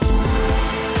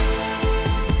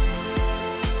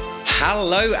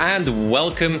Hello and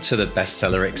welcome to the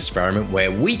Bestseller Experiment, where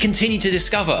we continue to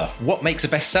discover what makes a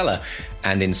bestseller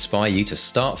and inspire you to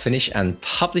start, finish and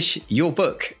publish your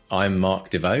book. I'm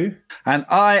Mark DeVoe. And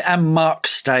I am Mark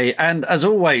Stay. And as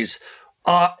always,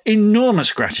 our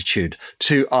enormous gratitude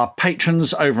to our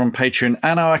patrons over on Patreon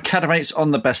and our academates on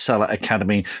the Bestseller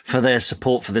Academy for their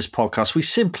support for this podcast. We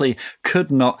simply could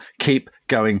not keep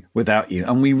going without you.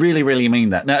 And we really, really mean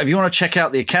that. Now, if you want to check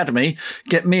out the Academy,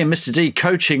 get me and Mr. D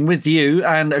coaching with you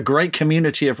and a great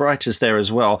community of writers there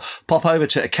as well. Pop over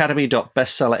to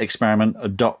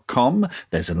academy.bestsellerexperiment.com.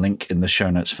 There's a link in the show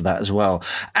notes for that as well.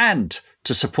 And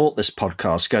to support this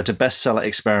podcast, go to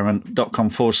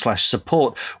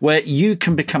bestsellerexperiment.com/support, where you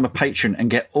can become a patron and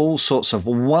get all sorts of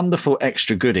wonderful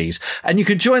extra goodies. And you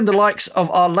can join the likes of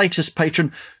our latest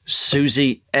patron,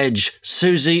 Susie Edge.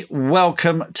 Susie,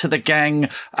 welcome to the gang.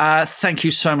 Thank you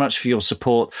so much for your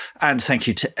support. And thank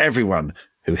you to everyone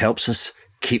who helps us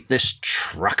keep this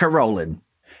trucker rolling.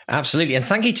 Absolutely. And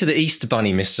thank you to the Easter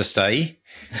Bunny, Mr. Stay.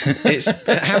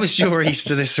 How was your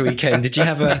Easter this weekend? Do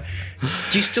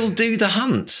you still do the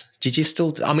hunt?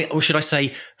 Or should I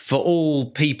say, for all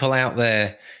people out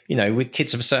there, with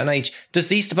kids of a certain age, does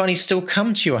the Easter Bunny still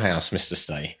come to your house, Mr.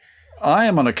 Stay? I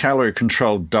am on a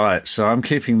calorie-controlled diet, so I'm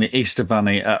keeping the Easter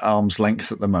Bunny at arm's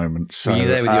length at the moment. So, are you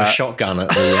there with your shotgun at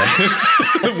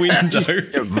the window?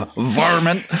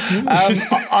 Varmint.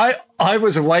 I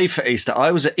was away for Easter. I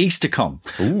was at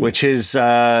EasterCon, which is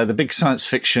the big science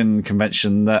fiction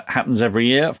convention that happens every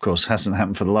year. Of course, hasn't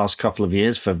happened for the last couple of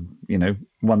years for,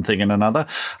 one thing and another.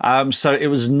 So it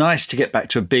was nice to get back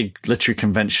to a big literary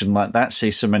convention like that, see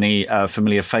so many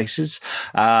familiar faces.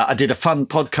 I did a fun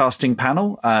podcasting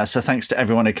panel, so thanks to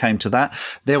everyone who came to that.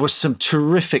 There was some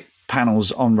terrific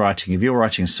panels on writing. If you're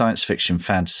writing science fiction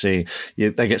fantasy,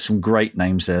 they get some great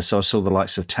names there. So I saw the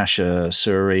likes of Tasha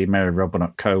Suri, Mary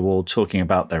Robinette Cowell talking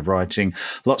about their writing.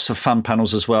 Lots of fun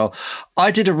panels as well.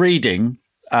 I did a reading.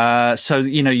 So,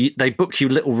 they book you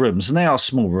little rooms, and they are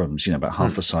small rooms, about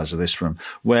half the size of this room,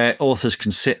 where authors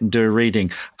can sit and do a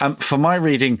reading. For my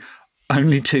reading,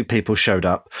 only 2 people showed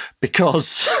up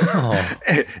because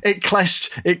it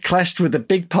clashed with a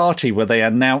big party where they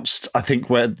announced, I think,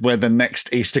 where the next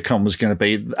EasterCon was going to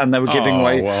be, and they were giving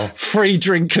away free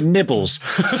drink and nibbles.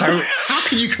 So how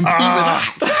can you compete with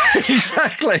that?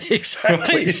 Exactly.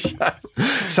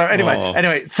 So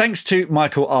anyway, thanks to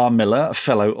Michael R. Miller, a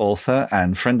fellow author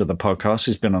and friend of the podcast,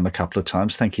 who's been on a couple of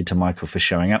times. Thank you to Michael for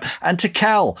showing up, and to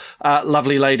Cal,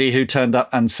 lovely lady who turned up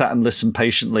and sat and listened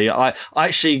patiently. I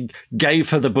actually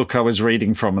gave her the book I was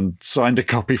reading from and signed a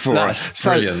copy for her.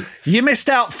 So brilliant. You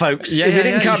missed out, folks. If you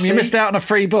didn't come, you missed out on a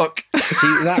free book.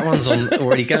 See, that one's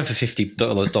already going for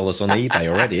 $50 on eBay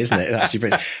already, isn't it? That's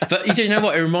brilliant. But you know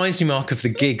what? It reminds me, Mark, of the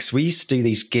gigs. We used to do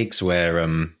these gigs where,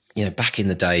 back in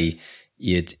the day,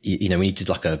 when you did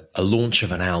like a launch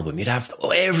of an album, you'd have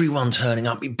everyone turning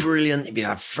up, be brilliant. You'd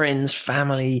have friends,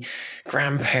 family,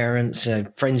 grandparents,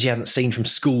 friends you hadn't seen from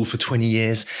school for 20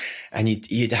 years. And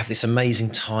you'd have this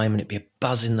amazing time, and it'd be a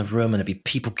buzz in the room, and it'd be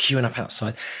people queuing up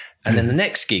outside. And then the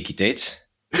next gig you did,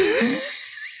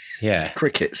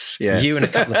 crickets, you and a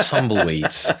couple of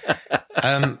tumbleweeds.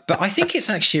 But I think it's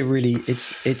actually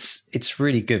it's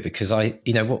really good, because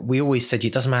what we always said,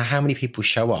 it doesn't matter how many people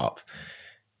show up,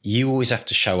 you always have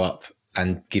to show up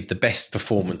and give the best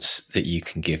performance that you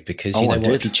can give, because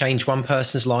if you change one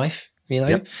person's life,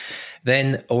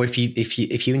 then, or if you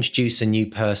introduce a new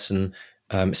person.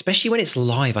 Especially when it's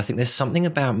live, I think there's something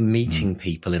about meeting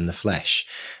people in the flesh.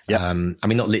 Not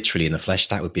literally in the flesh;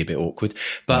 that would be a bit awkward.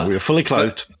 But we were fully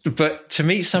clothed. But to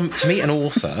meet an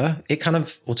author,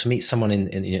 or to meet someone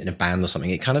in a band or something,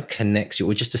 it kind of connects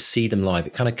you. Or just to see them live,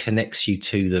 it kind of connects you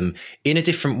to them in a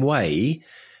different way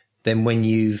than when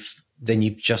you've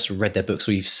just read their books,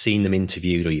 or you've seen them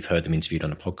interviewed, or you've heard them interviewed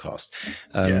on a podcast.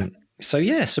 So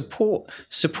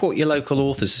support your local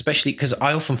authors, especially because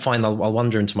I often find I'll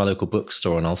wander into my local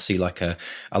bookstore and I'll see like a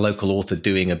local author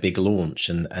doing a big launch,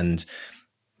 and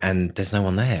there's no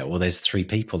one there, or there's 3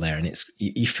 people there, and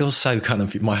you feel so kind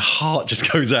of, my heart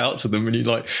just goes out to them, and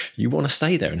you want to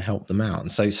stay there and help them out.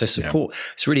 And so support.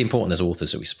 It's really important as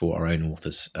authors that we support our own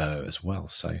authors as well.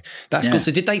 So that's cool.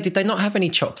 So did they not have any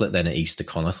chocolate then at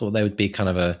EasterCon? I thought there would be kind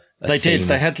of a they theme.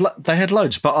 Did. They had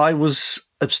loads, but I was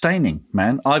abstaining,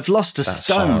 man. I've lost a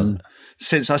stone hard.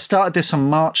 Since I started this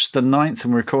on March the 9th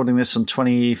and we're recording this on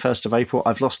 21st of April.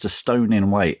 I've lost a stone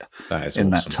in weight in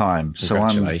that time. So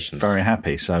I'm very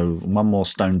happy. So 1 more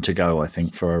stone to go, I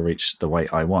think, before I reach the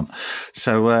weight I want.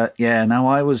 So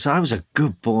I was a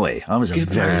good boy. I was a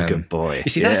very good boy. You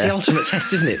see, that's the ultimate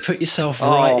test, isn't it? Put yourself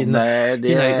right in the,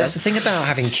 that's the thing about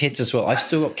having kids as well. I've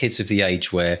still got kids of the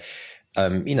age where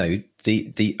you know,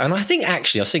 and I think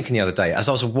actually, I was thinking the other day, as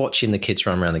I was watching the kids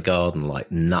run around the garden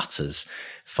like nutters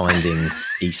finding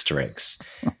Easter eggs,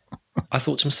 I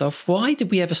thought to myself, why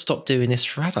did we ever stop doing this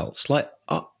for adults? Like,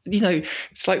 you know,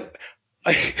 it's like,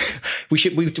 we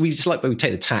just like, we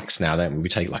take the tax now, don't we? We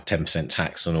take like 10%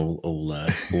 tax on all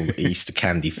Easter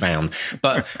candy found.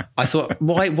 But I thought,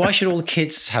 why should all the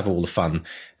kids have all the fun?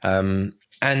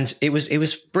 And it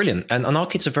was brilliant. And our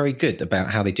kids are very good about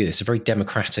how they do this. They're very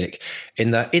democratic. In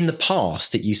the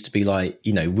past, it used to be like,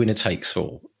 you know, winner takes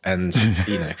all. And,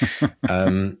 you know,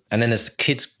 and then as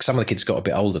some of the kids got a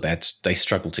bit older, they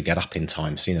struggled to get up in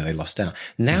time. So, you know, they lost out.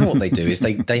 Now what they do is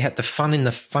they had the fun in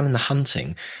the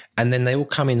hunting, and then they all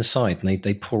come inside and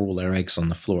they pour all their eggs on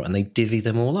the floor and they divvy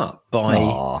them all up by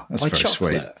very chocolate.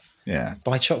 Sweet. Yeah.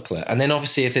 By chocolate. And then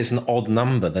obviously if there's an odd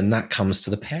number, then that comes to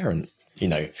the parent. You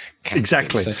know,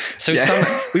 exactly. So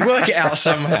we work it out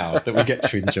somehow that we get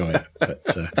to enjoy it.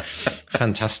 But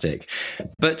fantastic.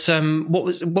 But what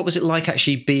was it like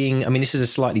actually being? I mean, this is a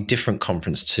slightly different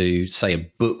conference to, say, a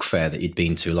book fair that you'd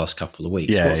been to the last couple of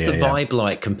weeks. What's the vibe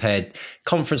like compared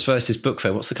conference versus book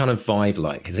fair? What's the kind of vibe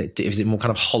like? Is it more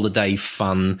kind of holiday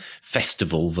fun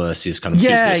festival versus kind of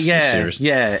business? Serious?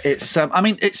 Yeah. It's I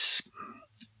mean, it's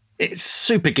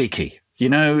super geeky. You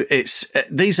know,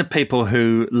 these are people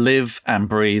who live and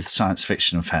breathe science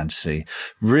fiction and fantasy,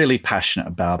 really passionate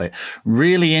about it,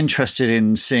 really interested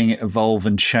in seeing it evolve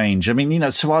and change. I mean, you know,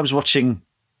 so I was watching,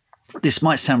 this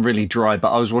might sound really dry,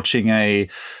 but I was watching a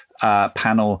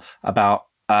panel about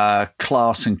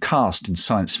class and caste in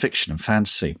science fiction and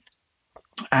fantasy.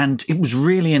 And it was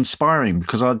really inspiring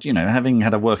because having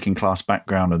had a working class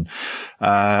background,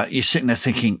 and you're sitting there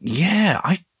thinking,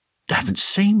 I haven't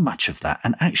seen much of that,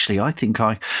 and actually I think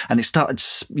and it started,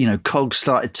 you know, cogs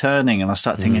started turning, and I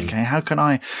started thinking, okay, how can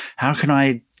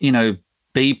I you know,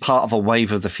 be part of a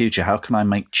wave of the future? How can I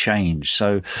make change?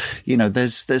 So, you know,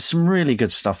 there's some really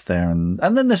good stuff there, and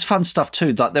then there's fun stuff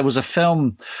too. Like there was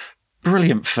a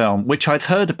brilliant film which I'd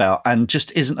heard about and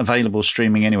just isn't available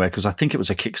streaming anywhere because I think it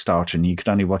was a Kickstarter and you could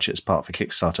only watch it as part of a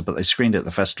Kickstarter, but they screened it at the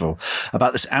festival,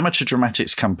 about this amateur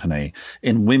dramatics company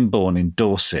in Wimborne in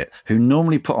Dorset who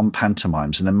normally put on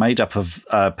pantomimes, and they're made up of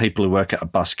people who work at a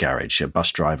bus garage,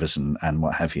 bus drivers and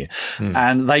what have you.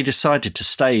 And they decided to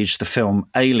stage the film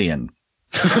Alien.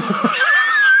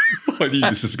 I knew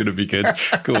this was going to be good.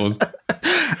 Go on.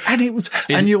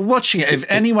 And you're watching it. If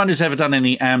anyone has ever done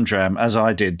any Amdram, as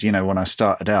I did, you know, when I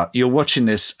started out, you're watching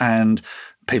this and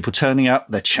people turning up,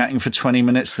 they're chatting for 20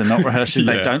 minutes, they're not rehearsing,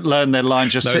 they don't learn their line,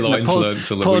 just sitting there.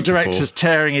 Poor director's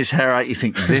tearing his hair out. You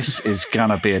think this is going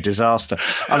to be a disaster.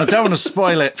 And I don't want to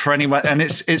spoil it for anyone. And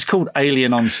it's called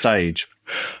Alien on Stage.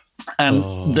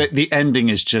 And the ending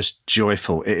is just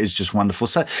joyful. It is just wonderful.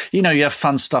 So, you know, you have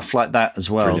fun stuff like that as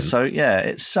well. Brilliant. So yeah,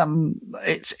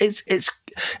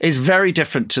 it's very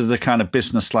different to the kind of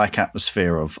business-like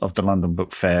atmosphere of the London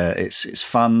Book Fair. It's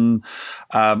fun.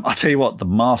 I'll tell you what, the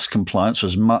mask compliance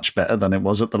was much better than it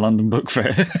was at the London Book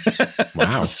Fair.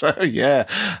 Wow. So yeah,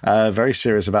 very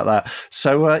serious about that.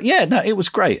 So it was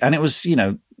great. And it was, you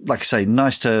know, like I say,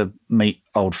 nice to meet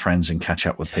old friends and catch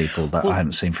up with people that I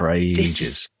haven't seen for ages. This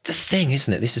is the thing,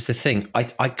 isn't it? This is the thing.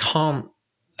 I can't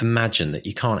imagine that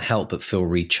you can't help but feel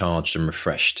recharged and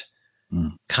refreshed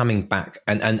coming back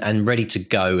and ready to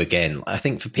go again. I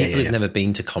think for people who've never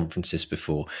been to conferences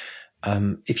before,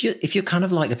 if you're kind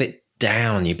of like a bit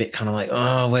down, you're a bit kind of like,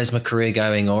 oh, where's my career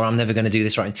going? Or I'm never going to do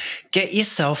this right. Get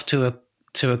yourself to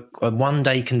a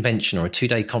one-day convention or a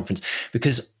 2-day conference,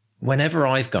 because whenever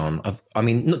I've gone, I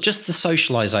mean, not just the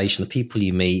socialization, the people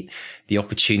you meet, the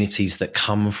opportunities that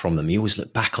come from them. You always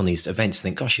look back on these events and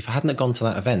think, gosh, if I hadn't have gone to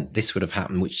that event, this would have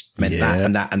happened, which meant that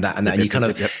and that and that and that. And you kind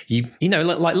of, you know,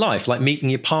 like life, like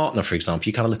meeting your partner, for example,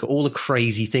 you kind of look at all the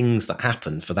crazy things that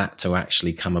happen for that to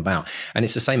actually come about. And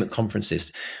it's the same at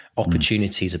conferences.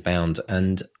 Opportunities abound.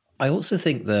 And I also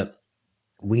think that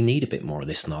we need a bit more of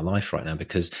this in our life right now,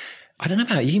 because I don't know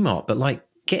about you, Mark, but like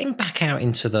getting back out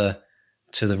into the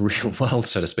real world,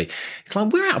 so to speak. It's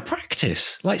like we're out of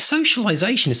practice. Like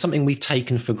socialization is something we've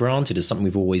taken for granted, as something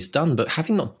we've always done, but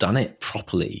having not done it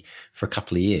properly for a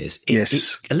couple of years,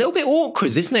 it's a little bit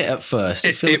awkward, isn't it? At first,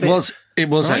 it was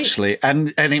right? Actually,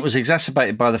 and it was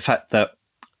exacerbated by the fact that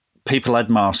people had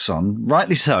masks on,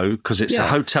 rightly so, because it's a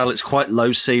hotel. It's quite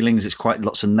low ceilings. It's quite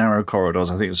lots of narrow corridors.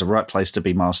 I think it was the right place to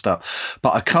be masked up.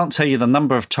 But I can't tell you the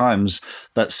number of times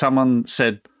that someone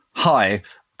said hi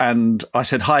and I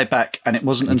said hi back, and it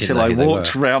wasn't until I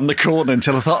walked around the corner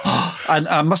until I thought, and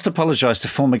I must apologise to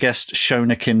former guest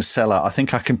Shona Kinsella. I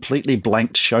think I completely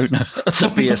blanked Shona at the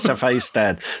BSFA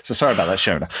stand. So sorry about that,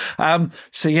 Shona.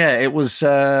 So yeah, it was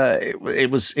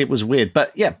weird.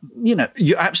 But yeah,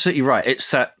 you're absolutely right. It's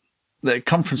that the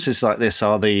conferences like this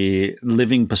are the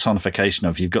living personification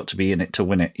of you've got to be in it to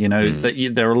win it.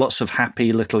 There are lots of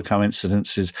happy little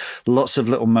coincidences, lots of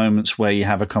little moments where you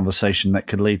have a conversation that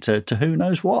could lead to who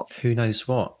knows what. Who knows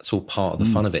what? It's all part of the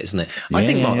fun of it, isn't it? I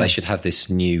think, Mark, they should have this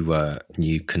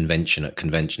new convention at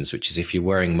conventions, which is if you're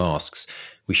wearing masks,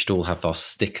 we should all have our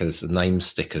stickers, name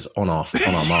stickers on our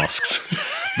masks.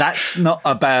 That's not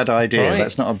a bad idea. Right?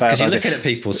 That's not a bad idea. Because you're looking at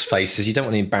people's faces. You don't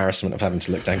want the embarrassment of having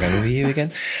to look down going, who are you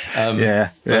again? Yeah.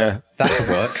 That could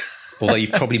work. Although you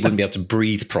probably wouldn't be able to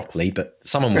breathe properly, but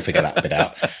someone will figure that bit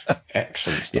out.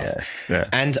 Excellent stuff. Yeah.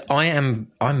 And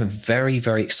I'm very,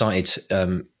 very excited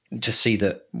to see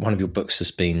that one of your books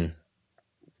has been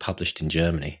published in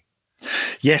Germany.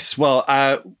 Yes, well,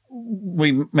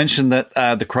 we mentioned that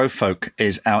The Crowfolk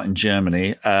is out in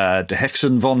Germany. De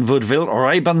Hexen von Woodville,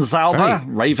 Rebenzauber,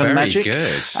 Raven Magic. Very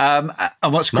good. And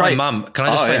what's great... My mum, can I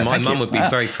just say, my mum would be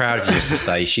very proud of you, Mr.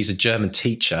 Stay. She's a German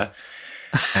teacher.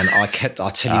 And I'll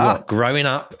tell you what, growing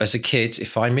up as a kid,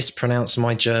 if I mispronounce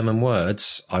my German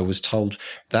words, I was told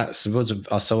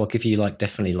so I'll give you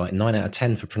definitely 9 out of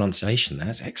 10 for pronunciation.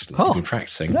 That's excellent. You've been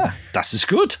practicing. Yeah, that is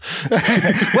good.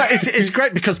 Well, it's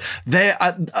great because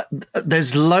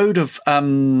there's load of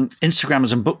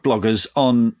Instagrammers and book bloggers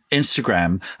on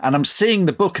Instagram, and I'm seeing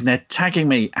the book and they're tagging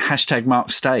me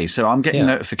 #MarkStay. So I'm getting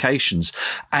notifications.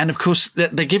 And of course, they're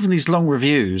giving these long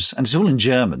reviews, and it's all in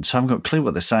German, so I haven't got a clue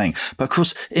what they're saying. But of course,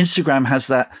 Instagram has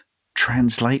that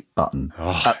translate button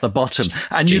at the bottom,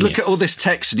 and you look at all this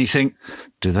text and you think,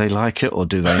 do they like it or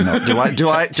do they not? Do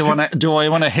I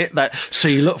want to hit that? So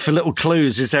you look for little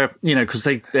clues. Is there, because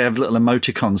they have little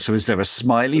emoticons. So is there a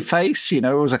smiley face? So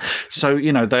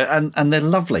they're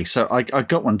lovely. So I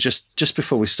got one just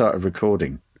before we started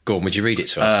recording. Go on, would you read it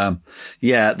to us?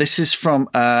 This is from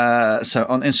so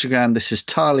on Instagram. This is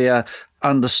Talia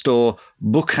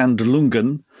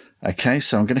 _Buchhandlungen. Okay,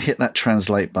 so I'm going to hit that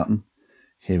translate button.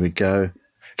 Here we go.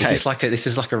 Okay. This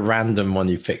is like a random one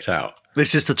you picked out.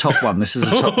 This is the top one.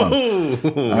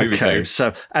 Okay,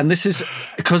 so, and this is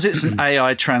because it's an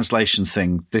AI translation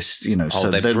thing.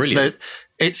 They're brilliant.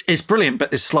 It's brilliant,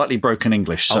 but it's slightly broken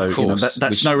English. So of course,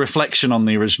 that's no reflection on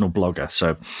the original blogger.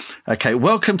 So, okay,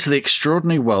 welcome to the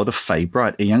extraordinary world of Faye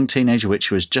Bright, a young teenage witch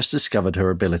who has just discovered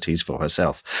her abilities for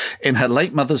herself. In her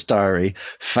late mother's diary,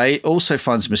 Faye also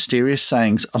finds mysterious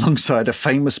sayings alongside a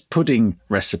famous pudding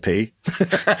recipe.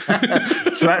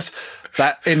 So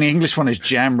that in the English one is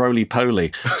jam roly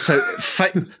poly. So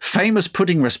famous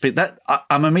pudding recipe. That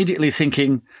I'm immediately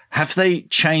thinking, have they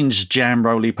changed jam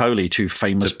roly poly to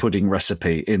famous pudding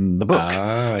recipe in the book?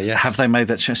 Yes. Have they made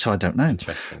that change? So I don't know.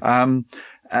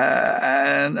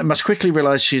 And must quickly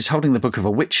realise she's holding the book of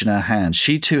a witch in her hand.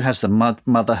 She too has the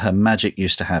mother her magic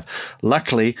used to have.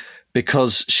 Luckily,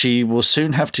 because she will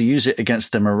soon have to use it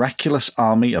against the miraculous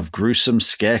army of gruesome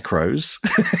scarecrows.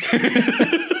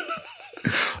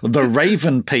 The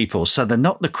Raven People. So they're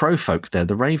not the Crowfolk, they're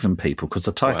the Raven People, because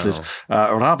the title is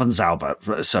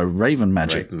Ravenzauber, so Raven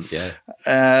Magic.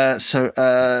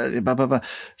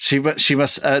 She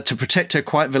must, to protect her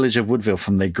quiet village of Woodville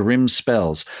from their grim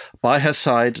spells. By her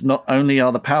side, not only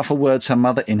are the powerful words her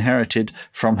mother inherited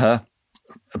from her,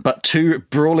 but 2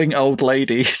 brawling old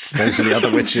ladies. Those are the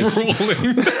other witches.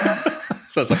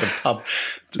 Sounds like a pub.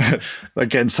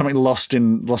 Again, something lost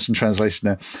in translation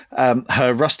there.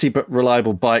 Her rusty but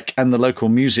reliable bike and the local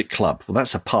music club. Well,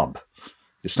 that's a pub.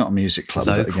 It's not a music club.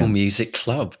 Local music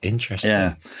club. Interesting.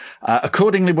 Yeah.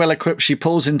 Accordingly well equipped, she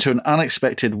pulls into an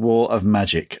unexpected war of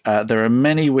magic. There are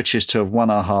many witches to have won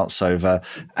our hearts over,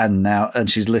 and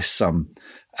she lists some.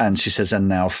 And she says, and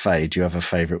now Faye, do you have a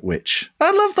favourite witch?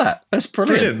 I love that. That's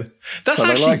brilliant. That's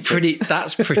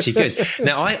pretty good.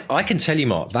 Now, I can tell you,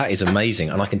 Mark, that is amazing.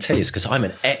 And I can tell you this because I'm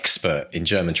an expert in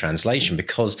German translation,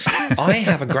 because I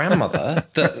have a grandmother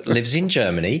that lives in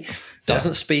Germany,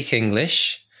 doesn't speak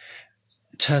English,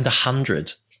 turned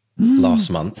 100 last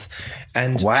month.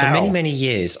 And for many, many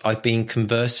years, I've been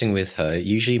conversing with her,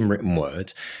 usually in written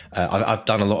word. I've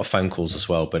done a lot of phone calls as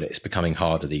well, but it's becoming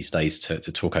harder these days to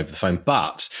talk over the phone.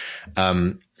 But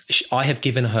I have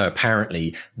given her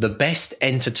apparently the best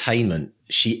entertainment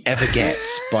she ever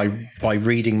gets by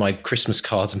reading my Christmas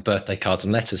cards and birthday cards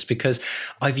and letters, because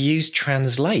I've used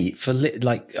Translate for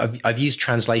I've used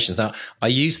translations. Now I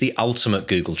use the ultimate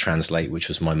Google Translate, which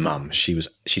was my mum. She's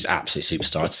absolutely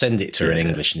superstar. I'd send it to her in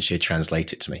English and she'd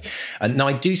translate it to me. And now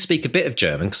I do speak a bit of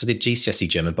German because I did GCSE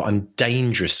German, but I'm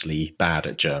dangerously bad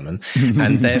at German,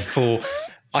 and therefore.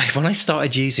 When I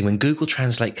started using, when Google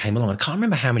Translate came along, I can't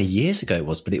remember how many years ago it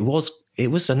was, but it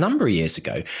was a number of years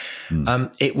ago.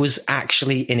 It was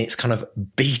actually in its kind of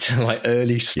beta,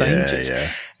 early stages.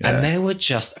 And there were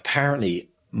just, apparently,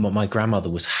 my grandmother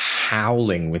was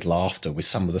howling with laughter with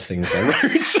some of the things I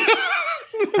wrote.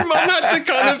 Mum had to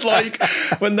kind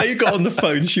of when they got on the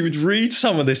phone, she would read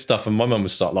some of this stuff and my mum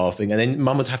would start laughing. And then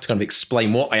mum would have to kind of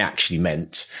explain what I actually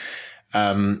meant.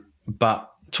 But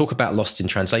talk about lost in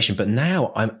translation. But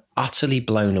now I'm utterly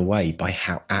blown away by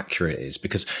how accurate it is,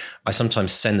 because I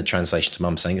sometimes send the translation to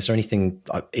mum saying, is there anything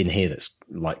in here that's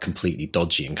completely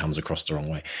dodgy and comes across the wrong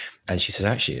way? And she says,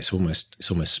 actually, it's almost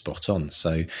spot on.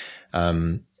 So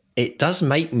it does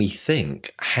make me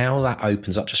think how that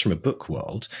opens up, just from a book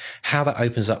world, how that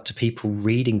opens up to people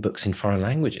reading books in foreign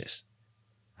languages.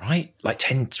 Right?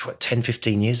 10,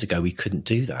 15 years ago, we couldn't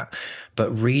do that. But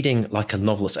reading a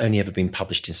novel that's only ever been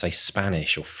published in, say,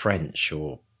 Spanish or French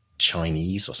or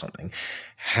Chinese or something,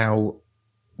 at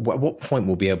what point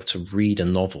we'll be able to read a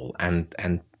novel and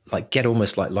get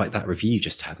almost like that review you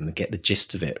just had and get the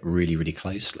gist of it really, really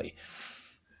closely.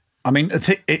 I mean,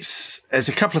 there's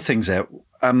a couple of things there.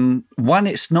 One,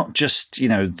 it's not just,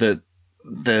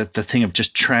 the thing of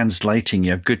just translating. You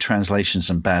have good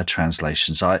translations and bad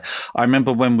translations. I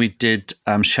remember when we did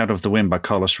Shadow of the Wind by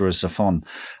Carlos Ruiz Zafón,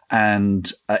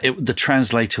 and the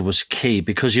translator was key,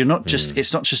 because you're not just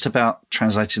it's not just about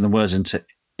translating the words into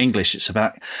English. It's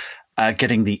about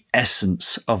getting the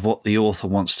essence of what the author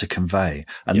wants to convey.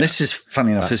 And this is,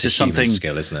 funny enough, this is something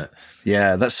skill, isn't it?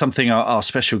 Yeah, that's something our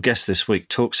special guest this week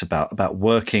talks about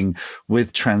working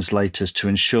with translators to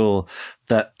ensure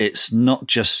that it's not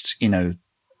just,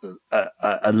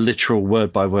 a literal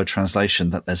word by word translation,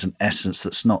 that there's an essence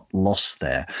that's not lost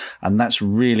there. And that's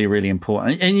really, really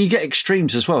important. And you get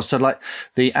extremes as well. So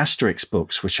the Asterix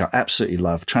books, which I absolutely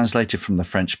love, translated from the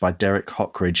French by Derek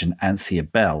Hockridge and Anthea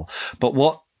Bell. But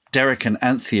what Derek and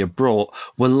Anthea brought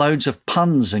were loads of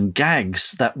puns and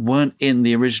gags that weren't in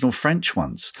the original French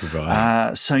ones.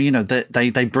 Right. So,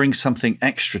 they bring something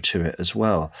extra to it as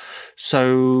well.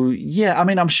 So, yeah, I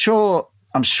mean, I'm sure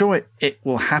it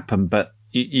will happen, but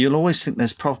you'll always think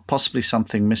there's possibly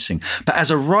something missing. But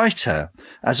as a writer,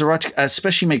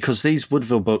 especially me, because these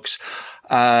Woodville books,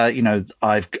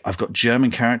 I've got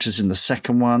German characters in the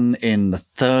second one. In the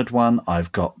third one,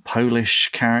 I've got Polish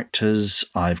characters.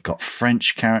 I've got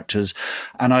French characters.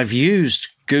 And I've used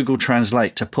Google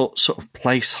Translate to put sort of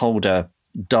placeholder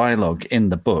dialogue in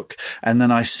the book. And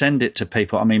then I send it to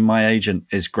people. I mean, my agent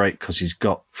is great because he's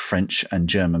got French and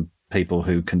German people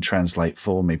who can translate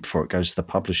for me before it goes to the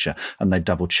publisher, and they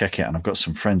double check it. And I've got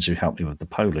some friends who helped me with the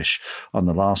Polish on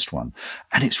the last one,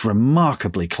 and it's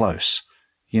remarkably close.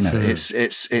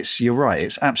 It's you're right.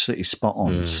 It's absolutely spot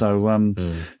on. So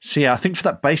yeah, I think for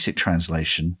that basic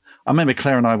translation, I remember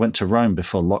Claire and I went to Rome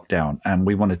before lockdown, and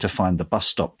we wanted to find the bus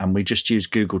stop, and we just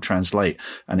used Google Translate,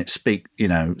 and it spoke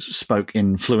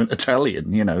in fluent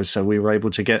Italian, so we were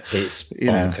able to get. It's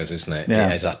bonkers, isn't it?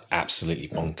 Yeah, it's absolutely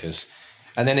bonkers.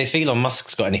 And then if Elon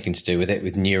Musk's got anything to do with it,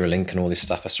 with Neuralink and all this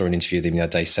stuff, I saw an interview with him the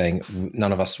other day saying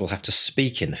none of us will have to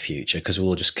speak in the future because we'll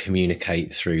all just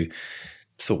communicate through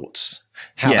thoughts.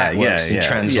 How that works in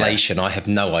translation, I have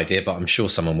no idea, but I'm sure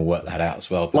someone will work that out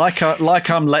as well. Like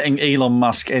I'm letting Elon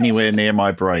Musk anywhere near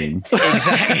my brain.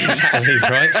 Exactly,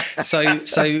 right? So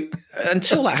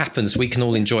until that happens, we can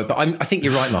all enjoy it. But I think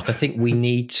you're right, Mark. I think we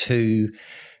need to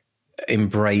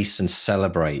embrace and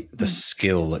celebrate the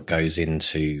skill that goes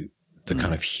into the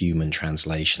kind of human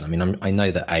translation. I mean, I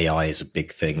know that AI is a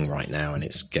big thing right now, and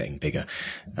it's getting bigger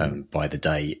by the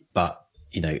day. But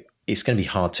it's going to be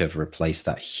hard to ever replace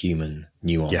that human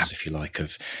nuance, if you like.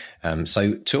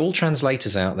 So to all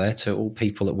translators out there, to all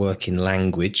people that work in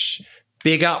language,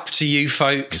 big up to you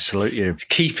folks. Salute you.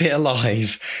 Keep it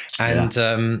alive. And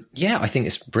I think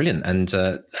it's brilliant. And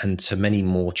to many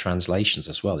more translations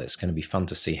as well. It's going to be fun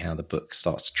to see how the book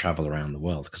starts to travel around the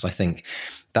world, because I think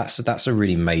that's a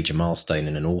really major milestone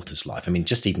in an author's life. I mean,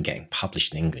 just even getting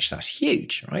published in English, that's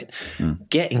huge, right?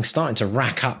 Starting to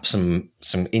rack up some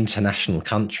international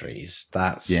countries,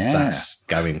 that's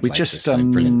going places. We just so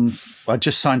brilliant. I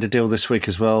just signed a deal this week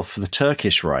as well for the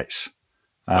Turkish rights.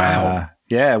 Wow.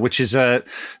 Yeah, which is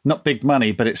not big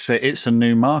money, but it's a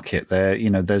new market. There,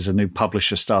 there's a new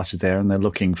publisher started there, and they're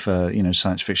looking for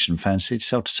science fiction fantasy to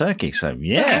sell to Turkey. So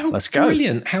let's go.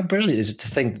 How brilliant is it to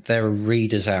think that there are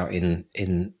readers out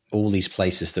in all these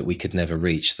places that we could never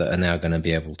reach that are now going to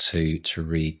be able to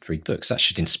read books. That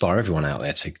should inspire everyone out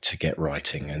there to get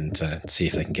writing and see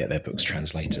if they can get their books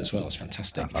translated as well. It's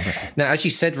fantastic. Now, as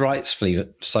you said rightfully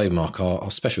so, Mark,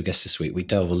 our special guest this week, we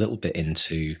delve a little bit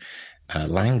into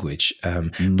language,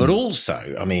 but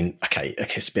also, I mean, okay,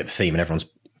 it's a bit of a theme and everyone's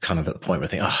kind of at the point where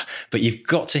they think, but you've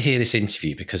got to hear this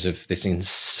interview because of this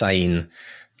insane,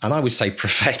 and I would say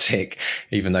prophetic,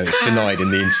 even though it's denied in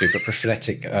the interview, but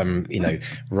prophetic,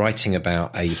 writing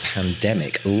about a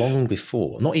pandemic long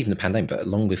before, not even the pandemic, but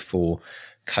long before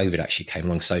COVID actually came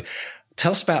along. So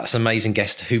tell us about this amazing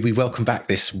guest who we welcome back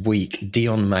this week,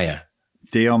 Deon Meyer.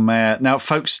 Deon Meyer. Now,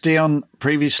 folks, Deon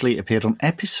previously appeared on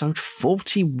episode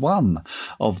 41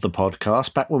 of the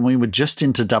podcast, back when we were just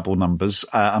into double numbers.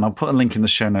 And I'll put a link in the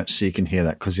show notes so you can hear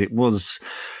that, because it was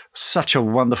such a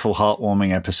wonderful,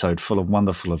 heartwarming episode full of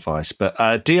wonderful advice. But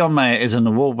Deon Meyer is an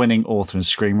award-winning author and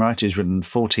screenwriter. He's written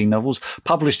 14 novels,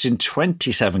 published in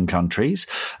 27 countries,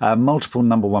 multiple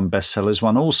number one bestsellers,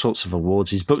 won all sorts of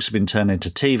awards. His books have been turned into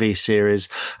TV series,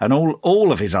 and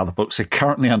all of his other books are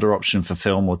currently under option for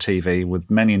film or TV, with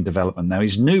many in development. Now,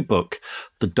 his new book,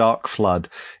 The Dark Flood,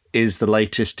 is the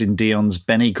latest in Deon's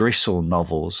Benny Gristle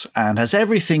novels and has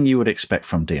everything you would expect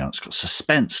from Deon. It's got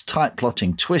suspense, tight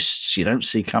plotting, twists you don't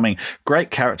see coming,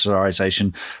 great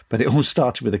characterization, but it all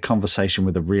started with a conversation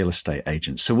with a real estate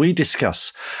agent. So we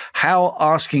discuss how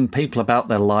asking people about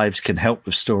their lives can help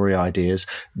with story ideas,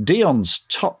 Deon's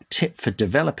top tip for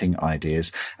developing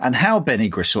ideas, and how Benny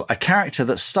Gristle, a character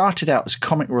that started out as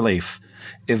comic relief,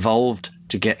 evolved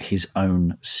to get his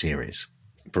own series.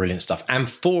 Brilliant stuff. And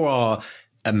for our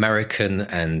American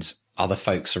and other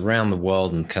folks around the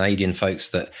world and Canadian folks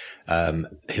that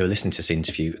who are listening to this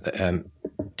interview,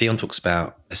 Deon talks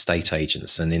about estate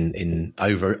agents, and in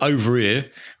over here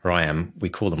where I am, we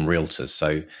call them realtors.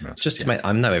 So just to make,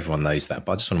 I know everyone knows that,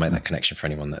 but I just want to make that connection for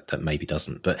anyone that maybe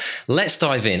doesn't. But let's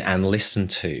dive in and listen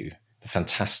to the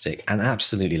fantastic and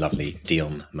absolutely lovely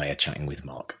Deon Meyer chatting with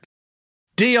Mark.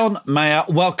 Deon Meyer,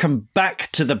 welcome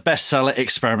back to the Bestseller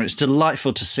Experiment. It's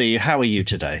delightful to see you. How are you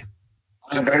today?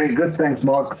 I'm very good. Thanks,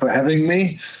 Mark, for having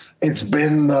me. It's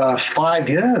been 5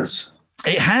 years.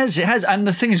 It has. And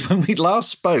the thing is, when we last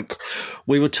spoke,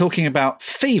 we were talking about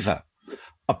Fever,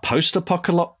 a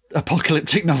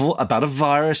post-apocalyptic novel about a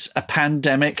virus, a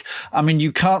pandemic. I mean,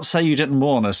 you can't say you didn't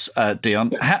warn us,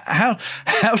 Deon.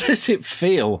 How does it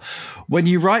feel when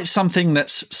you write something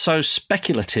that's so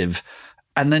speculative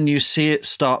and then you see it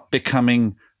start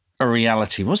becoming a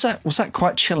reality? Was that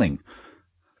quite chilling?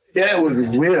 Yeah, it was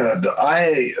weird.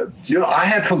 I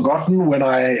had forgotten when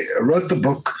I wrote the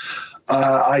book.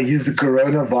 I used the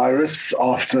coronavirus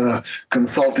after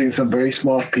consulting some very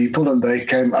smart people, and they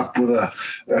came up with a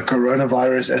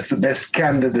coronavirus as the best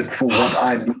candidate for what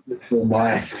I needed for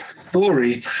my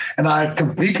story. And I had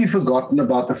completely forgotten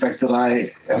about the fact that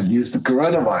I had used the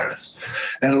coronavirus.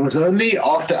 And it was only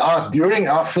during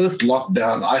our first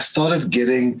lockdown, I started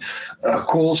getting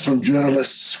calls from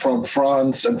journalists from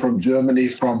France and from Germany,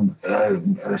 from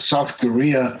South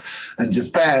Korea and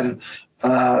Japan,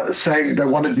 saying they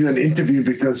want to do an interview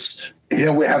because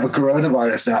here we have a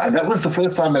coronavirus now. And that was the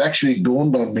first time it actually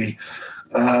dawned on me,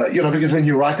 because when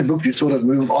you write a book, you sort of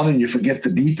move on and you forget the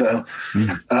detail.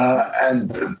 And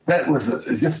that was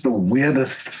just the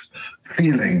weirdest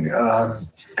feeling.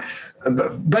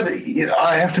 But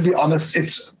I have to be honest,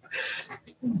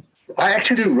 I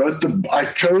actually I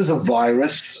chose a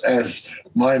virus as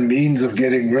my means of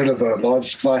getting rid of a large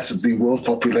slice of the world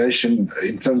population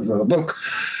in terms of a book,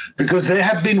 because there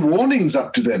have been warnings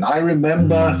up to then. I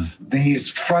remember these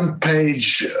front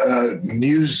page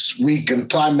Newsweek and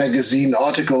Time magazine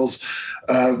articles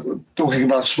talking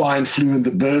about swine flu and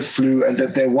the bird flu, and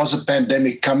that there was a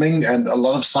pandemic coming, and a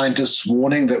lot of scientists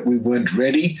warning that we weren't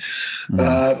ready.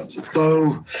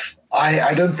 So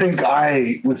I don't think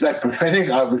I was that prophetic.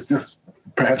 I was just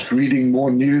perhaps reading more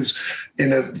news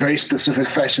in a very specific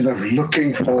fashion of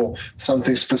looking for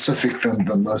something specific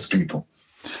than most people.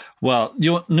 Well,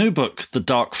 your new book, The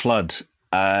Dark Flood,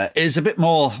 is a bit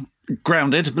more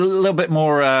grounded, a little bit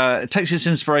more, it takes its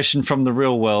inspiration from the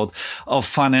real world of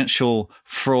financial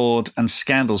fraud and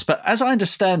scandals. But as I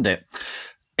understand it,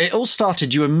 it all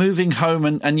started, you were moving home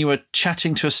and you were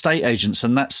chatting to estate agents,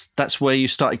 and that's where you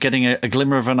started getting a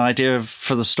glimmer of an idea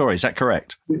for the story. Is that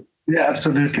correct? Yeah,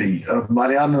 absolutely.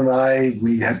 Marianne and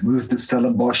we had moved to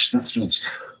Stellenbosch. This was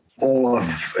all of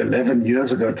 11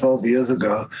 years ago, 12 years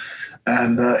ago.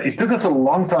 And it took us a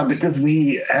long time because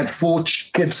we had 4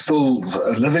 kids still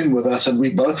living with us and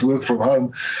we both worked from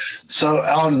home. So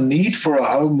our need for a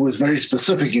home was very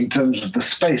specific in terms of the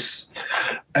space.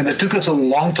 And it took us a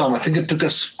long time. I think it took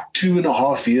us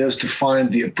 2.5 years to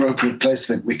find the appropriate place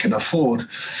that we can afford.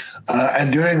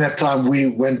 And during that time, we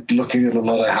went looking at a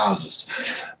lot of houses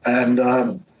and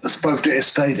spoke to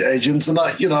estate agents. And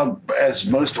as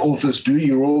most authors do,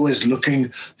 you're always looking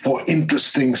for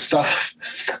interesting stuff.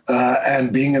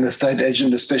 And being an estate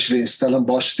agent, especially in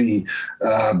Stellenbosch, the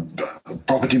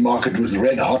property market was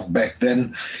red hot back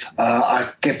then. I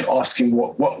kept asking,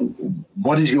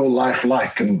 what is your life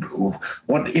like, and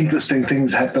what interesting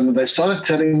things happen? And they started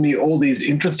telling me all these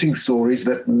interesting stories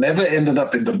that never ended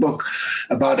up in the book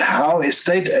about how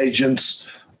estate agents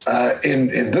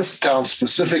in this town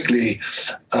specifically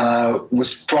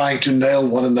was trying to nail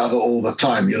one another all the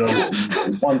time.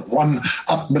 One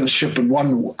upmanship and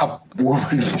one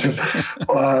upwomanship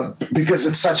because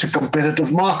it's such a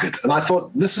competitive market. And I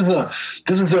thought this is a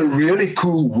really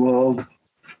cool world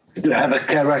to have a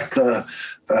character,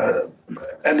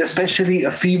 and especially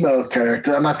a female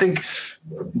character. And I think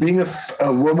being a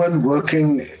woman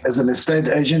working as an estate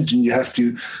agent, and you have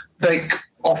to take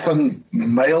often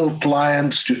male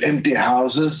clients to empty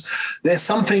houses, there's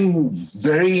something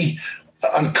very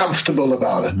uncomfortable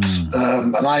about it.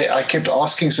 And I kept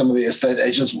asking some of the estate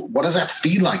agents, what does that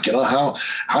feel like?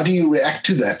 How do you react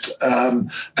to that?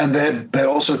 And they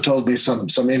also told me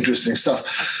some interesting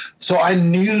stuff. So I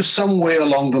knew somewhere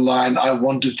along the line I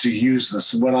wanted to use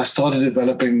this. And when I started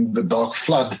developing The Dark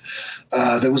Flood,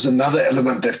 there was another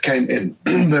element that came in.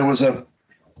 There was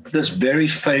this very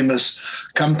famous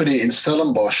company in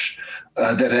Stellenbosch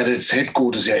that had its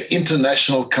headquarters here,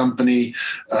 international company.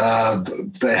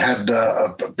 They had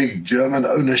a big German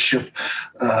ownership.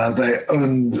 They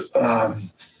owned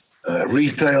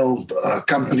retail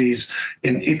companies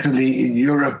in Italy, in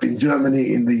Europe, in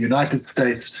Germany, in the United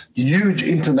States, huge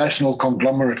international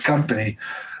conglomerate company.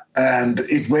 And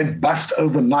it went bust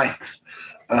overnight.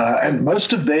 And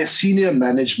most of their senior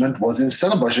management was in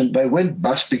Stellenbosch, and they went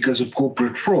bust because of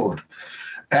corporate fraud.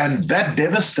 And that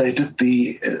devastated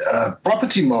the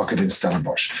property market in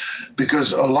Stellenbosch,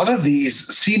 because a lot of these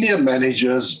senior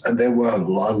managers, and there were a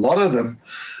lot of them,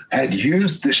 had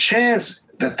used the shares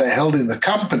that they held in the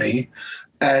company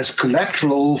as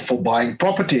collateral for buying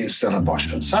property in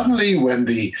Stellenbosch. And suddenly, when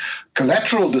the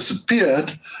collateral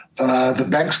disappeared, the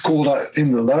banks called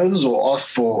in the loans or asked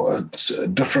for a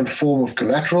different form of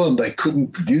collateral, and they couldn't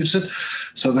produce it.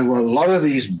 So there were a lot of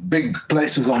these big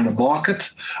places on the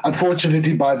market.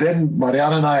 Unfortunately, by then,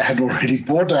 Marianne and I had already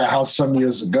bought our house some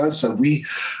years ago, so we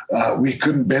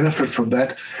couldn't benefit from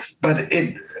that. But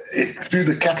it threw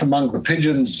the cat among the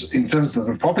pigeons in terms of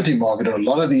the property market. A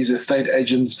lot of these estate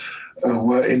agents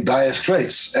were in dire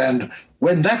straits. And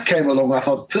when that came along, I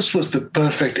thought this was the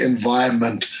perfect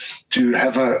environment to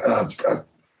have a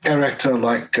character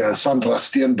like Sandra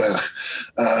Steenberg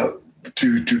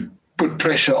to put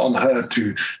pressure on her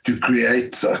to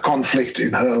create a conflict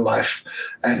in her life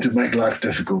and to make life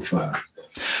difficult for her.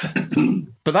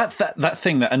 But that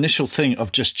initial thing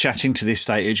of just chatting to the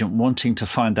estate agent, wanting to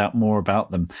find out more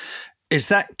about them, is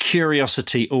that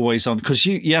curiosity always on? Because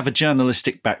you have a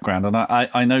journalistic background, and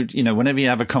I know, whenever you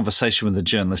have a conversation with a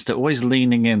journalist, they're always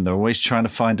leaning in, they're always trying to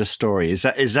find a story. Is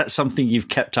that something you've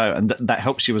kept out, and that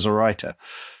helps you as a writer?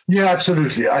 Yeah,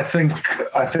 absolutely. I think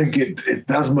it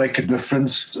does make a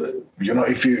difference.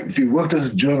 If you worked as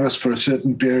a journalist for a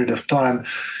certain period of time,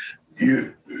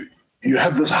 you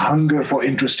have this hunger for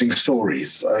interesting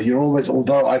stories. You're always,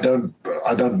 although I don't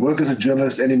work as a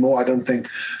journalist anymore, I don't think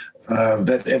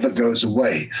that ever goes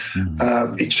away.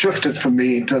 It shifted for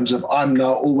me in terms of I'm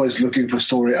now always looking for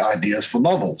story ideas for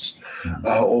novels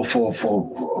or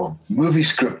for movie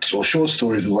scripts or short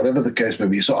stories or whatever the case may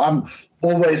be. So I'm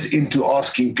always into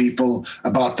asking people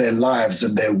about their lives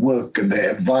and their work and their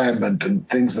environment and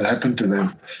things that happen to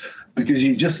them, because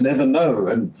you just never know.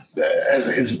 And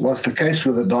as was the case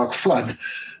with The Dark Flood,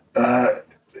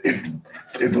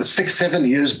 it was 6-7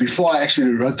 years before I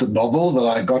actually wrote the novel that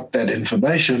I got that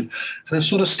information. And it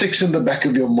sort of sticks in the back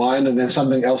of your mind, and then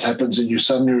something else happens and you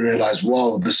suddenly realize,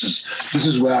 wow, this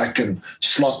is where I can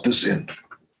slot this in.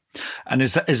 And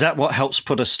is that what helps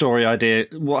put a story idea,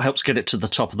 what helps get it to the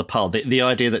top of the pile, the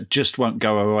idea that just won't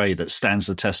go away, that stands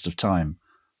the test of time?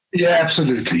 Yeah,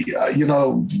 absolutely.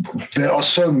 There are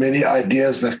so many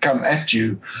ideas that come at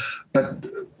you, but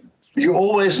you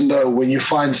always know when you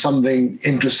find something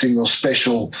interesting or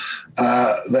special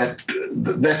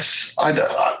that's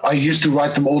I I used to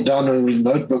write them all down in a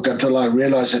notebook until I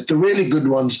realized that the really good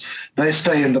ones, they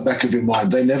stay in the back of your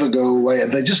mind. They never go away. And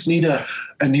they just need a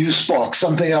new spark,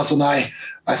 something else. And I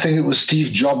think it was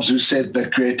Steve Jobs who said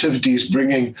that creativity is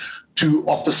bringing two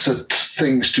opposite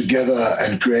things together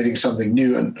and creating something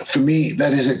new. And for me,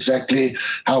 that is exactly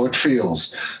how it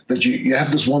feels, that you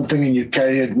have this one thing and you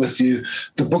carry it with you.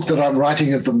 The book that I'm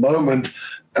writing at the moment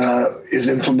is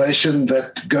information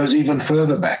that goes even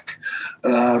further back.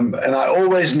 And I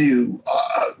always knew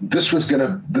this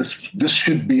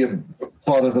should be a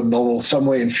part of a novel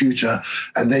somewhere in future.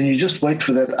 And then you just wait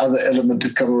for that other element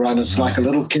to come around. It's like a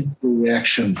little chemical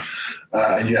reaction,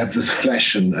 and you have this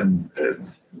flash, and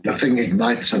the thing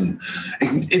ignites, and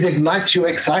it ignites your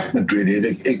excitement, really.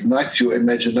 It ignites your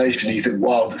imagination. You think,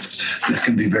 wow, this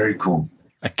can be very cool.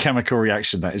 A chemical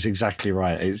reaction. That is exactly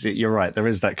right. You're right. There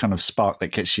is that kind of spark that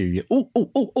gets you.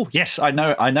 Oh! Yes, I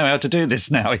know how to do this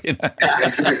now. You know? Yeah,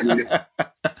 exactly.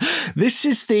 This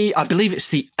is I believe it's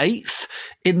the 8th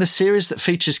in the series that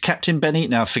features Captain Benny.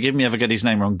 Now, forgive me if I get his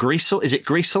name wrong. Griesel? Is it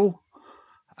Griesel?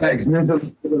 In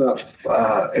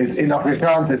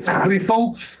Afrikaans, it's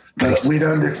Griesel. We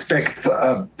don't expect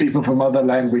people from other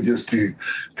languages to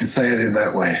say it in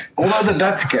that way. Although the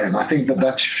Dutch can. I think the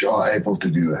Dutch are able to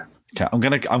do that. Okay,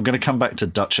 I'm gonna come back to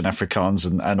Dutch and Afrikaans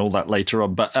and all that later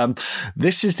on. But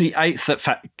this is the 8th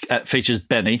that features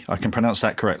Benny. I can pronounce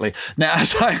that correctly. Now,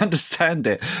 as I understand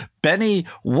it, Benny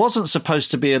wasn't supposed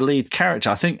to be a lead character.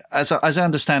 I think, as I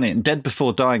understand it, in Dead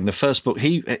Before Dying, the first book,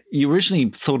 you originally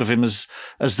thought of him as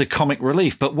the comic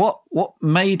relief. But what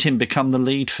made him become the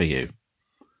lead for you?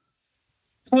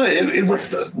 Well, it was,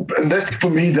 and that's, for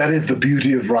me, that is the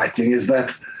beauty of writing, is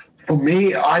that for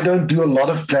me, I don't do a lot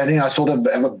of planning. I sort of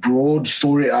have a broad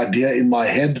story idea in my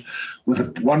head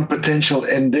with one potential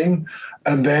ending,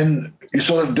 and then you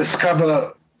sort of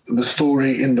discover the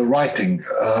story in the writing.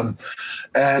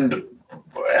 And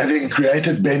having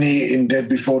created Benny in Dead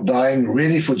Before Dying,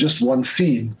 really for just one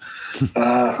scene,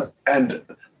 and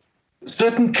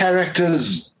certain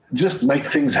characters just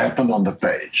make things happen on the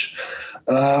page.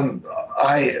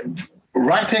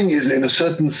 Writing is, in a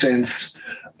certain sense,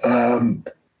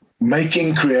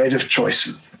 making creative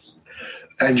choices,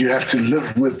 and you have to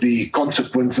live with the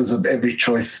consequences of every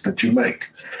choice that you make.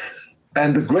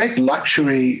 And the great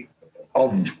luxury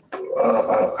of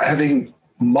having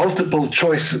multiple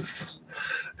choices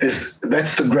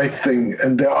that's the great thing.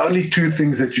 And there are only two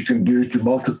things that you can do to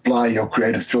multiply your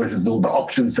creative choices, all the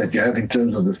options that you have in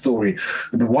terms of the story.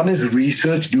 And the one is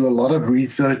research, do a lot of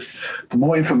research. The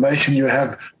more information you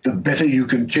have, the better you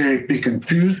can cherry pick and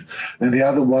choose. And the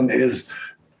other one is,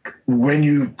 when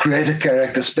you create a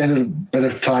character, spend a bit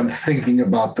of time thinking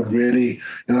about them, really,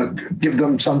 give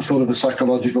them some sort of a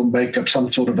psychological makeup,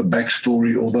 some sort of a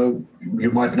backstory, although you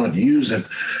might not use it,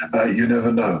 you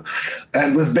never know.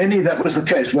 And with Benny, that was the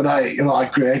case. When I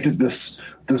created this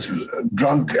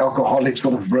drunk, alcoholic,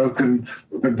 sort of broken,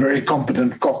 but very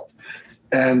competent cop,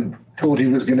 and thought he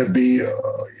was going to be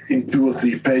in 2 or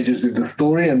 3 pages in the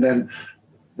story. And then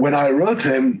when I wrote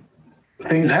him,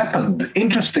 things happened,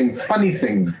 interesting, funny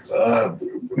things,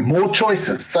 more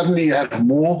choices. Suddenly you have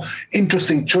more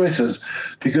interesting choices,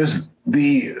 because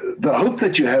the hope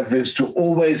that you have is to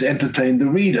always entertain the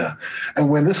reader. And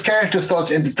when this character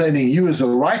starts entertaining you as a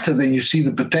writer, then you see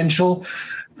the potential.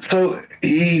 So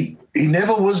he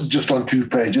never was just on 2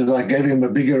 pages. I gave him a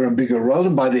bigger and bigger role,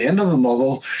 and by the end of the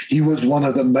novel, he was one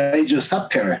of the major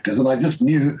sub-characters. And I just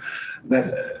knew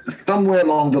that somewhere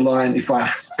along the line, if I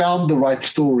found the right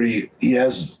story, he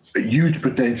has a huge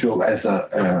potential as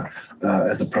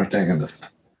a protagonist.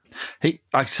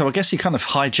 So I guess he kind of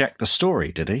hijacked the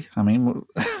story, did he? I mean,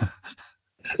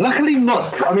 luckily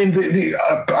not. I mean,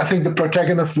 I think the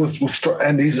protagonist was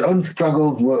and his own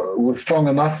struggles were strong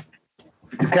enough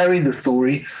to carry the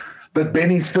story, but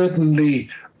Benny certainly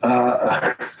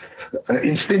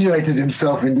insinuated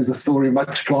himself into the story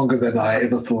much stronger than I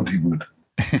ever thought he would.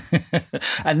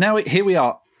 And now here we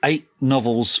are, 8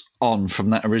 novels on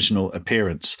from that original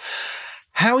appearance.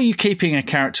 How are you keeping a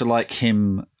character like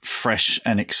him fresh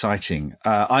and exciting?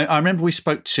 I remember we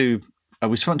spoke to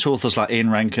authors like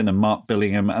Ian Rankin and Mark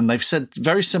Billingham, and they've said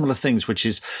very similar things, which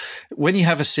is when you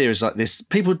have a series like this,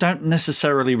 people don't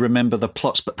necessarily remember the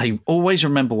plots, but they always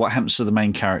remember what happens to the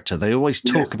main character. They always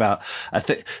talk about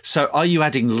so are you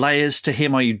adding layers to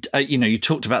him? Are you, you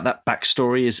talked about that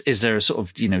backstory. Is there a sort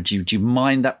of, do you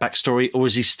mind that backstory, or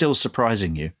is he still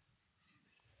surprising you?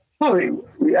 Well,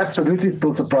 we absolutely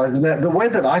still surprising. The way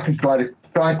that I can try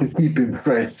to keep him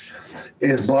fresh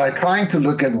is by trying to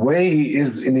look at where he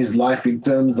is in his life in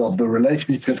terms of the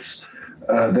relationships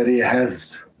that he has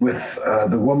with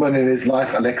the woman in his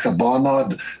life, Alexa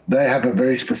Barnard. They have a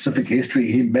very specific history.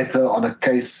 He met her on a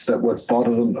case that was part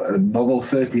of the novel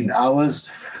 13 Hours.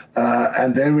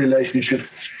 And their relationship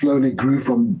slowly grew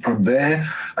from there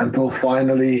until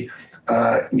finally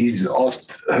he's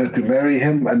asked her to marry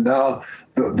him. And now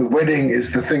the wedding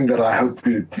is the thing that I hope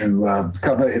to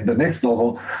cover in the next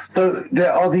novel. So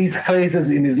there are these phases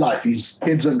in his life. His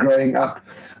kids are growing up.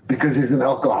 Because he's an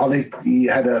alcoholic, he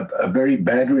had a very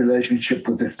bad relationship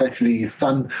with especially his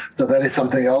son. So that is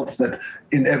something else that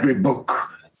in every book,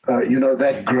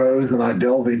 that grows, and I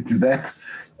delve into that.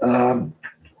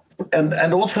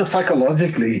 And also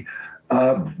psychologically,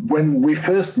 when we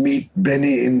first meet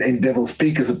Benny in Devil's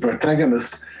Peak as a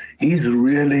protagonist, he's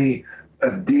really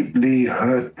a deeply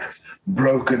hurt,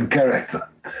 broken character.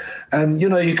 And,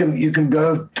 you can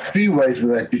go three ways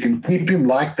with that. You can keep him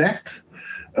like that,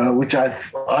 which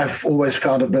I've always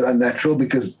found a bit unnatural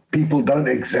because people don't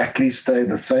exactly stay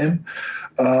the same.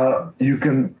 You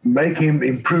can make him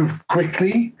improve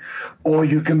quickly, or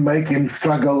you can make him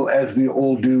struggle as we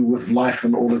all do with life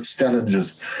and all its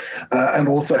challenges, and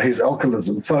also his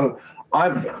alcoholism. So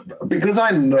because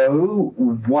I know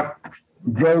what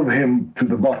drove him to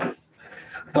the bottom.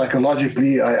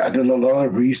 Psychologically, I did a lot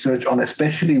of research on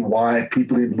especially why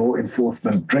people in law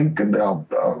enforcement drink, and there are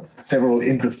several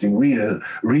interesting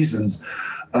reasons.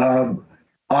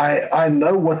 I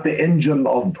know what the engine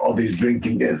of his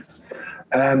drinking is.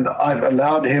 And I've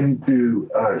allowed him to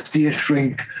see it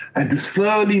shrink and to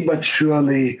slowly but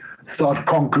surely start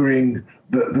conquering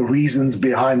the reasons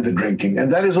behind the drinking.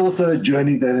 And that is also a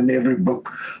journey that in every book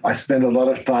I spend a lot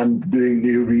of time doing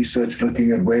new research,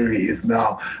 looking at where he is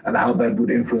now and how that would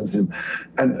influence him.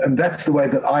 And that's the way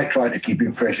that I try to keep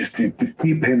him fresh, is to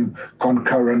keep him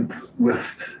concurrent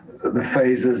with the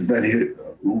phases that he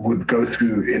would go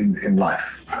through in life.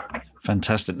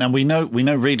 Fantastic. Now, we know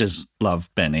readers love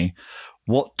Benny.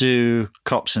 What do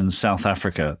cops in South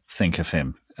Africa think of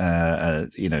him?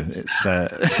 It's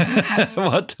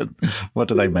what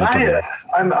do they make of it?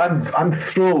 I'm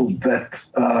thrilled that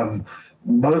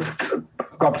most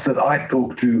cops that I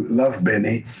talk to love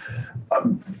Benny,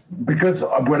 because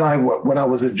when I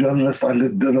was a journalist, I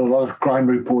did a lot of crime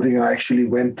reporting. I actually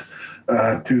went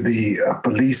to the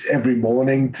police every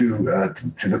morning to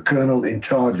the colonel in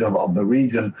charge of the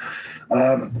region.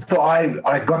 So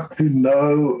I got to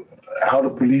know how the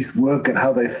police work and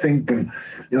how they think and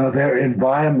their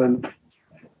environment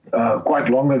quite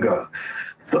long ago.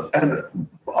 So, and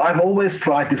I've always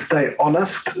tried to stay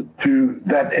honest to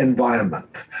that environment.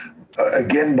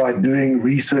 Again, by doing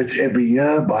research every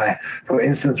year, for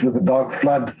instance, with the Dark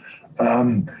Flood,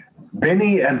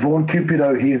 Benny and Vaughan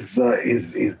Cupido, his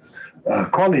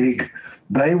colleague,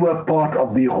 they were part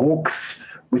of the Hawks,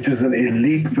 which is an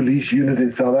elite police unit in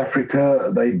South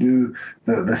Africa. They do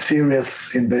the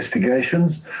serious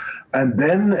investigations. And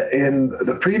then in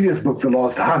the previous book, The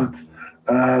Last Hunt,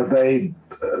 they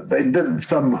did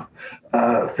some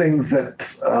things that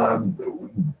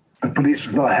the police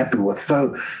was not happy with.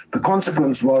 So the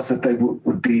consequence was that they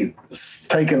would be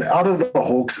taken out of the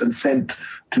Hawks and sent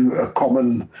to a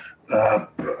common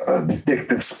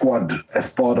detective squad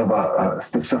as part of a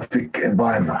specific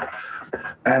environment.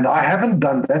 And I haven't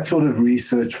done that sort of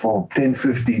research for 10,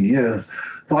 15 years.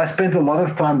 So I spent a lot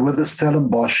of time with the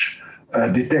Stellenbosch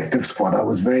detective squad. I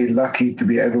was very lucky to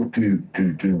be able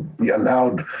to be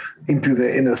allowed into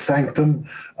their inner sanctum.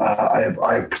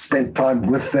 I spent time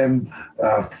with them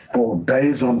for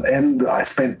days on end. I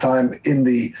spent time in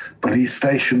the police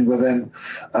station with them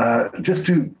just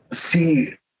to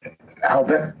see how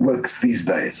that works these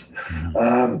days.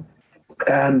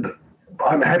 And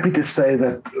I'm happy to say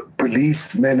that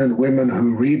police men and women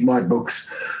who read my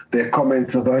books, their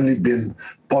comments have only been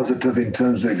positive in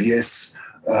terms of, yes,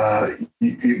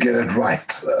 you get it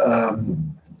right.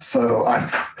 So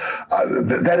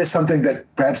that is something that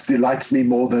perhaps delights me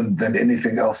more than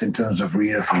anything else in terms of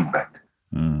reader feedback.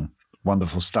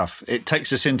 Wonderful stuff. It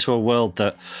takes us into a world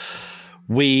that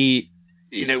we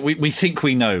think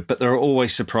we know, but there are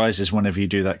always surprises whenever you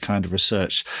do that kind of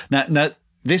research. Now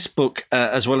this book,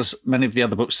 as well as many of the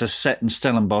other books, are set in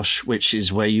Stellenbosch, which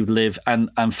is where you live. And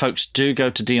folks, do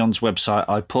go to Deon's website.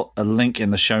 I put a link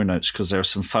in the show notes because there are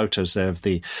some photos there of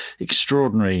the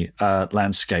extraordinary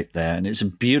landscape there. And it's a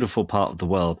beautiful part of the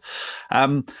world.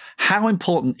 How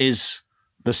important is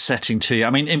the setting to you?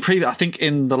 I mean, I think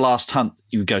in The Last Hunt,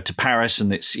 you go to Paris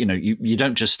and it's, you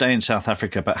don't just stay in South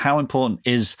Africa, but how important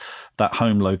is that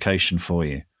home location for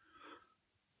you?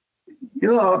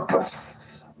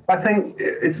 I think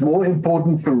it's more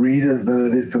important for readers than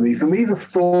it is for me. For me, the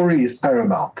story is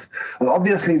paramount. And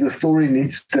obviously, the story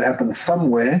needs to happen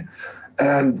somewhere.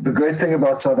 And the great thing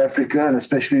about South Africa, and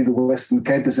especially the Western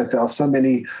Cape, is that there are so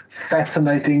many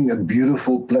fascinating and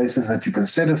beautiful places that you can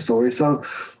set a story. So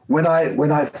when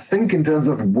I think in terms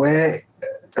of where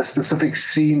a specific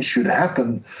scene should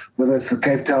happen, whether it's the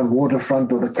Cape Town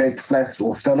waterfront or the Cape Flats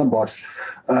or Stellenbosch,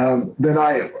 then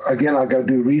I go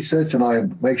do research and I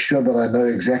make sure that I know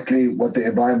exactly what the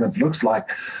environment looks like.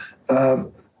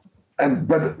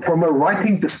 But from a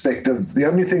writing perspective, the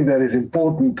only thing that is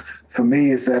important for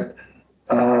me is that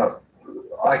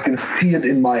I can see it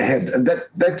in my head, and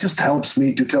that just helps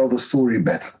me to tell the story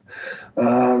better.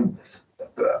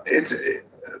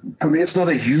 For me, it's not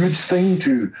a huge thing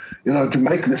to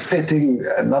make the setting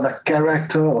another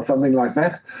character or something like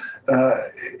that.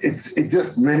 It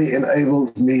just really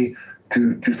enables me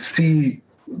to see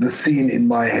the scene in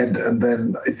my head, and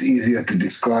then it's easier to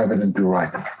describe it and to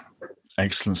write it.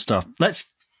 Excellent stuff.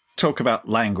 Let's talk about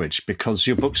language, because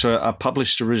your books are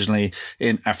published originally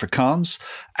in Afrikaans,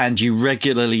 and you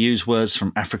regularly use words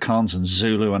from Afrikaans and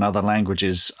Zulu and other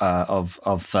languages of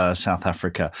South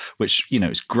Africa, which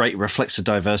is great, reflects the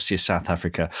diversity of South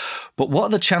Africa. But what are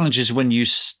the challenges when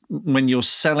you're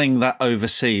selling that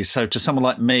overseas? So to someone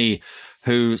like me,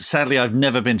 who sadly I've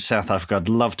never been to South Africa, I'd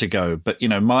love to go, but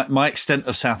my extent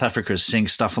of South Africa is seeing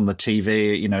stuff on the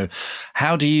TV.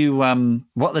 How do you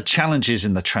what are the challenges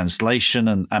in the translation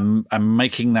and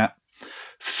making that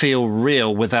feel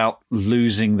real without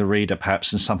losing the reader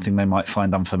perhaps in something they might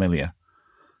find unfamiliar?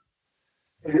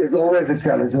 It's always a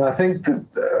challenge, and I think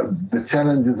that the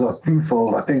challenges are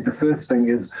twofold. I think the first thing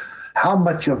is, how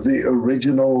much of the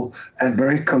original and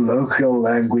very colloquial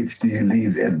language do you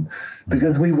leave in?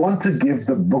 Because we want to give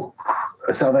the book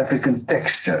a South African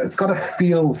texture. It's got to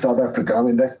feel South African. I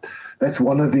mean, that's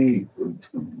one of the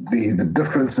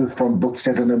differences from books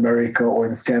set in America or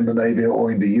in Scandinavia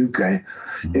or in the UK,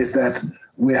 is that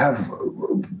we have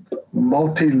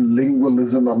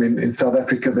multilingualism. I mean, in South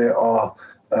Africa, there are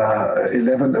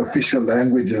 11 official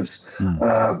languages.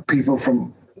 People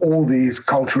from all these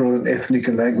cultural and ethnic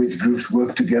and language groups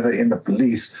work together in the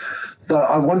police. So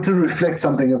I want to reflect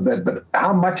something of that, but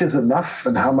how much is enough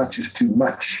and how much is too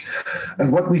much?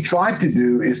 And what we try to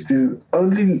do is to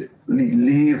only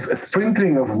leave a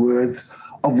sprinkling of words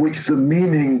of which the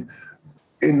meaning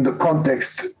in the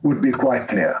context would be quite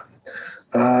clear.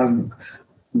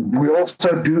 We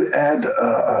also do add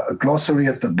a glossary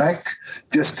at the back,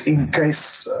 just in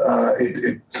case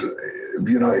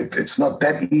it's not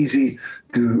that easy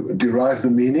to derive the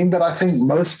meaning. But I think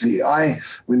mostly,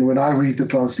 when I read the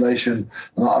translation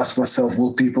and I ask myself,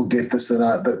 will people get this? And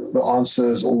the answer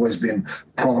has always been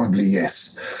probably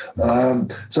yes.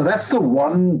 So that's the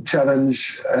one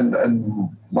challenge, and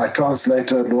my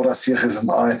translator, Laura Seegers,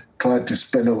 and I tried to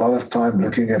spend a lot of time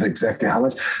looking at exactly how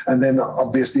much. And then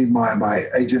obviously my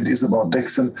agent, Isabel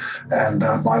Dixon, and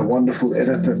my wonderful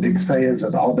editor, Nick Sayers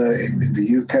at Hodder in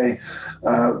the UK,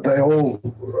 they all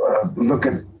look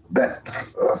at that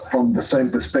from the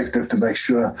same perspective to make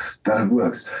sure that it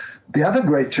works. The other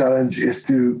great challenge is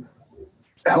to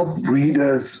help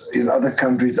readers in other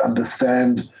countries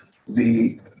understand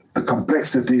the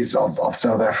complexities of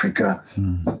South Africa,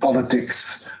 the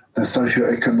politics, the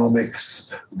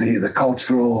socioeconomics, the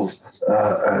cultural,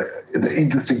 the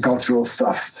interesting cultural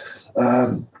stuff.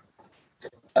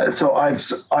 So I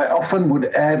often would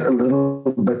add a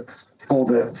little bit for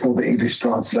the English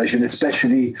translation,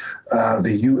 especially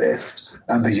the US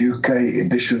and the UK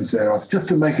editions thereof, just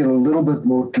to make it a little bit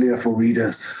more clear for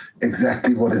readers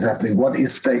exactly what is happening. What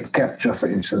is state capture, for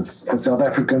instance? For South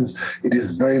Africans, it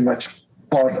is very much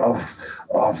part of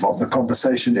the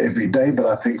conversation every day, but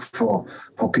I think for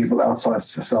people outside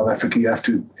South Africa, you have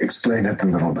to explain it a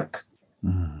little bit.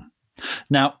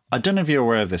 Now, I don't know if you're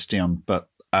aware of this, Deon, but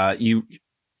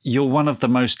you're one of the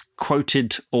most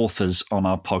quoted authors on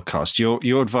our podcast.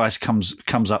 Your advice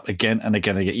comes up again and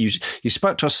again and again. You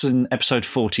spoke to us in episode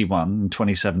 41 in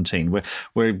 2017.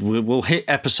 We'll hit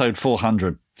episode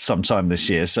 400 sometime this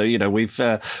year. So,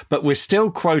 but we're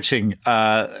still quoting,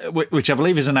 which I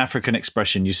believe is an African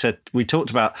expression. You said, we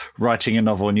talked about writing a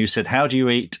novel and you said, how do you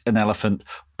eat an elephant?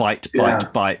 Bite,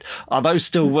 bite, bite. Are those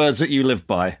still words that you live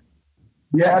by?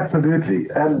 Yeah, absolutely.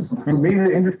 And for me,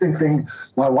 the interesting thing,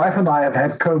 my wife and I have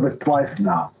had COVID twice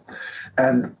now.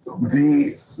 And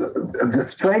the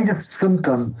strangest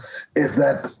symptom is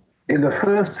that in the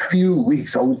first few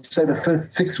weeks, I would say the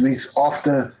first 6 weeks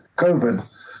after COVID,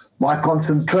 my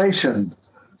concentration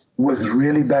was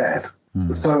really bad.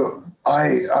 So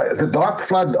The Dark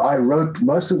Flood, I wrote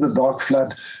most of the Dark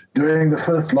Flood during the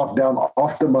first lockdown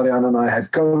after Marianne and I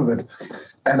had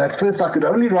COVID. And at first I could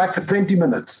only write for 20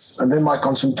 minutes and then my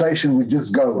concentration would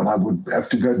just go and I would have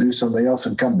to go do something else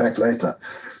and come back later.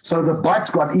 So the bites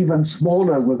got even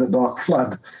smaller with the Dark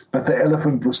Flood, but the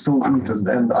elephant was still eaten.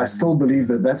 And I still believe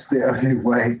that that's the only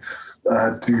way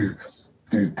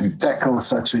to tackle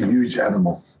such a huge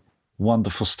animal.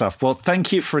 Wonderful stuff. Well,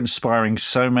 thank you for inspiring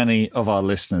so many of our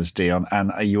listeners, Deon,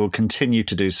 and you will continue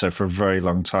to do so for a very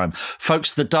long time.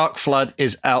 Folks, The Dark Flood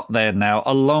is out there now,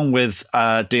 along with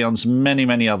Deon's many,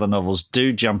 many other novels.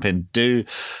 Do jump in. Do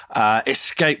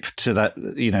escape to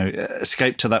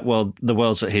that world, the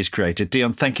worlds that he's created.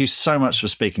 Deon, thank you so much for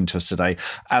speaking to us today,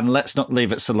 and let's not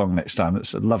leave it so long next time.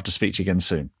 I'd love to speak to you again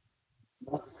soon.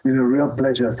 It's been a real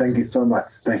pleasure. Thank you so much.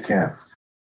 Take care.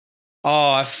 Oh,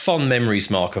 I have fond memories,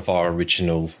 Mark, of our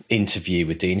original interview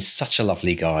with Deon. He's such a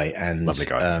lovely guy, and lovely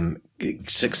guy.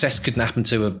 Success couldn't happen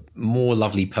to a more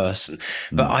lovely person.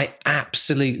 But I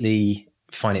absolutely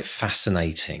find it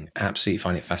fascinating,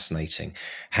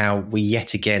 how we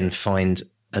yet again find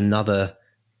another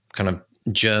kind of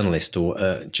journalist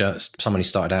or just someone who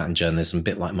started out in journalism, a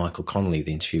bit like Michael Connolly,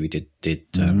 the interview we did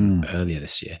earlier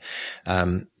this year,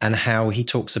 and how he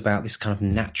talks about this kind of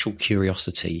natural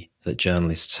curiosity that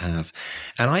journalists have.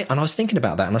 And I was thinking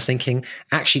about that, and I was thinking,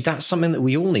 actually, that's something that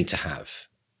we all need to have.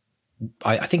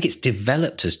 I think it's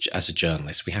developed as a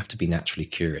journalist. We have to be naturally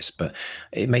curious, but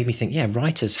it made me think,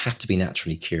 writers have to be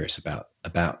naturally curious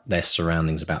about their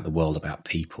surroundings, about the world, about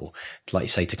people, like you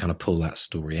say, to kind of pull that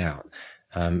story out.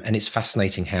 And it's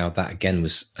fascinating how that, again,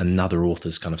 was another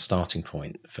author's kind of starting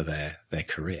point for their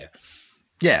career.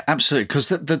 Yeah, absolutely. Because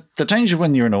the danger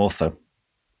when you're an author,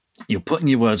 you're putting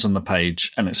your words on the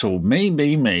page and it's all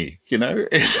me. You know,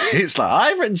 it's like,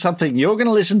 I've written something, you're going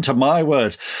to listen to my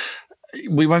words.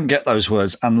 We won't get those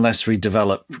words unless we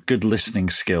develop good listening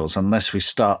skills, unless we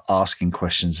start asking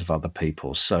questions of other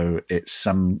people. So it's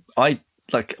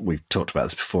like we've talked about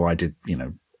this before. I did,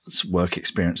 work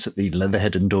experience at the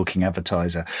Leatherhead and Dorking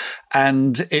Advertiser,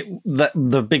 and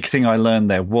the big thing I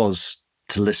learned there was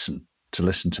to listen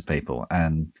to people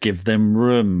and give them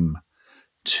room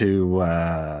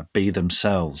to be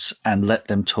themselves and let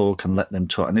them talk. And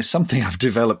it's something I've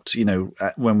developed,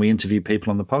 when we interview people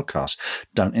on the podcast.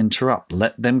 Don't interrupt.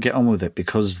 Let them get on with it,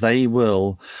 because they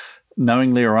will,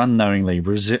 knowingly or unknowingly,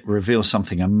 reveal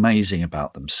something amazing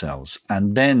about themselves.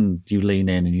 And then you lean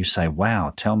in and you say,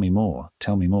 wow, tell me more.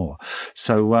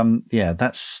 So,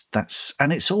 that's,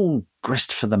 and it's all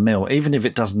grist for the mill. Even if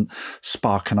it doesn't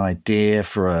spark an idea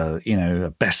for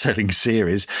a best-selling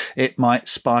series, it might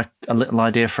spark a little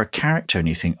idea for a character. And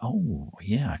you think, oh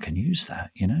yeah, I can use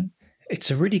that,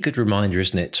 It's a really good reminder,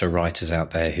 isn't it, to writers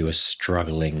out there who are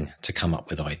struggling to come up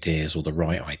with ideas or the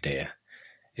right idea.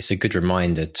 It's a good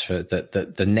reminder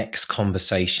that the next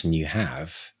conversation you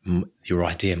have, your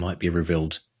idea might be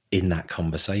revealed in that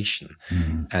conversation.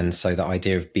 Mm-hmm. And so the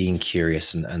idea of being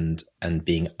curious and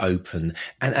being open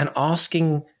and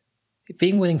asking,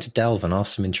 being willing to delve and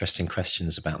ask some interesting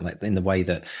questions about, like, in the way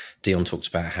that Deon talked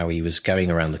about how he was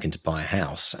going around looking to buy a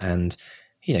house and,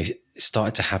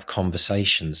 started to have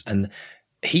conversations. And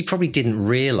he probably didn't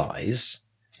realize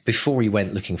before he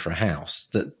went looking for a house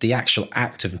that the actual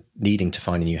act of needing to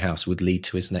find a new house would lead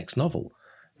to his next novel.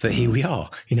 But here we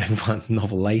are, one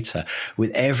novel later,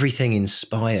 with everything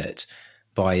inspired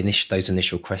by those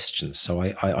initial questions. So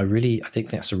I think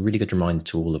that's a really good reminder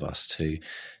to all of us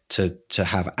to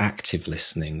have active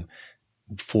listening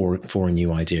for a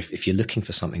new idea. If you're looking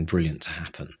for something brilliant to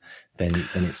happen, then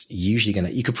it's usually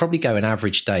you could probably go an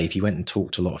average day. If you went and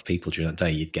talked to a lot of people during that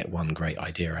day, you'd get one great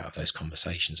idea out of those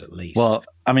conversations at least. Well,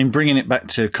 I mean, bringing it back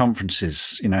to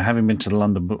conferences, having been to the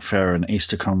London Book Fair and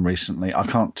EasterCon recently, I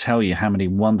can't tell you how many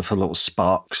wonderful little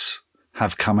sparks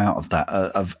have come out of that,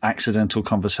 of accidental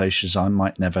conversations I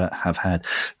might never have had.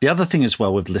 The other thing as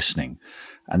well with listening,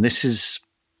 and this is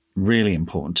really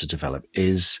important to develop,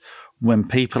 is when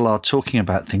people are talking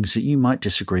about things that you might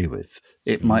disagree with.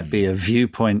 It might be a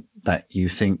viewpoint that you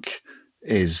think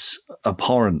is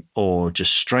abhorrent or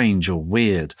just strange or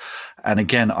weird. And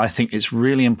again, I think it's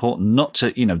really important not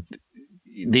to,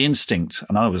 the instinct,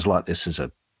 and I was like this as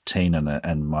a teen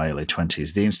and my early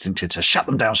 20s, the instinct is to shut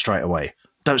them down straight away.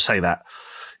 Don't say that,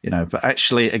 but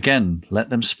actually, again,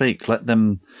 let them speak, let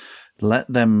them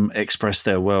express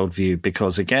their worldview,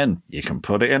 because again, you can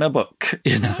put it in a book.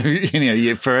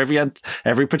 For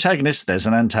every protagonist, there's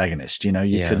an antagonist. You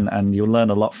can, and you'll learn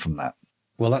a lot from that.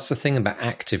 Well, that's the thing about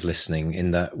active listening,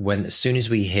 in that as soon as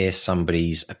we hear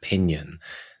somebody's opinion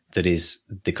that is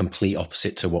the complete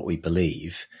opposite to what we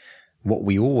believe, what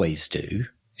we always do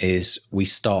is we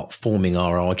start forming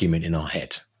our argument in our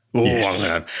head. Oh, Yes.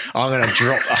 I'm gonna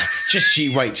drop. Just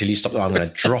you wait till you stop. I'm gonna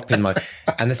drop in my.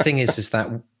 And the thing is that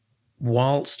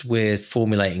whilst we're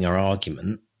formulating our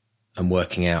argument and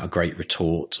working out a great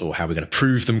retort or how we're going to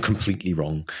prove them completely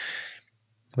wrong,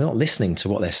 we're not listening to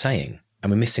what they're saying,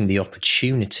 and we're missing the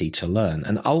opportunity to learn.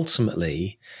 And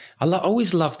ultimately, I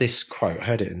always love this quote. I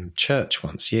heard it in church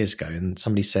once years ago, and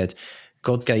somebody said,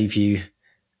 "God gave you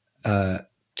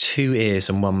 2 ears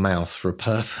and 1 mouth for a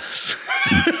purpose."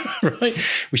 Right?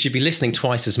 We should be listening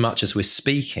twice as much as we're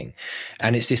speaking.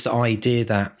 And it's this idea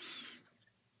that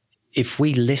if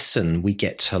we listen, we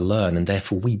get to learn, and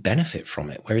therefore we benefit from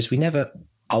it. Whereas we never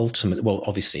ultimately, well,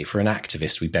 obviously, if we're an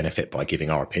activist, we benefit by giving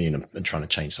our opinion and trying to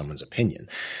change someone's opinion.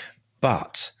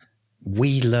 But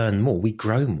we learn more, we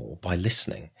grow more by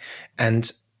listening.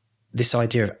 And this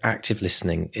idea of active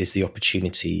listening is the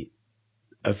opportunity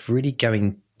of really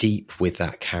going deep with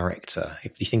that character.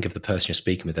 If you think of the person you're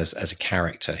speaking with as a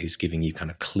character who's giving you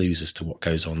kind of clues as to what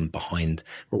goes on behind,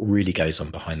 what really goes on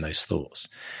behind those thoughts,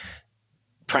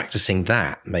 practicing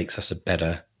that makes us a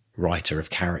better writer of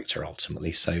character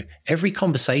ultimately. So every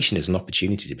conversation is an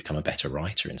opportunity to become a better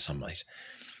writer in some ways.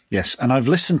 Yes, and I've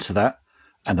listened to that,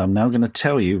 and I'm now going to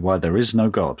tell you why there is no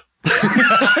God.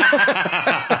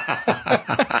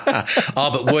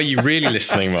 But were you really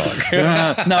listening, Mark?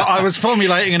 No, I was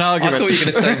formulating an argument. I thought you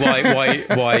were going to say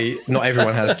why not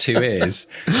everyone has 2 ears.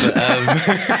 But,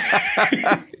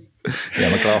 yeah,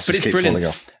 my glasses keep falling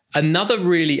off. Another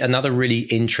really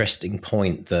interesting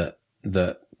point that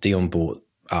Deon brought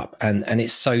up, and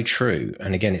it's so true,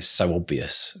 and again, it's so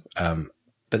obvious.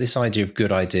 But this idea of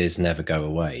good ideas never go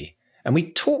away. And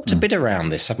we talked a bit around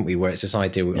this, haven't we? Where it's this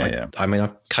idea. I mean,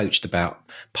 I've coached about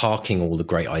parking all the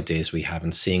great ideas we have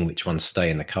and seeing which ones stay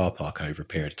in the car park over a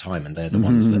period of time, and they're the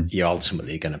ones that you're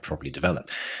ultimately going to probably develop.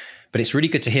 But it's really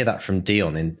good to hear that from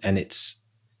Deon, and it's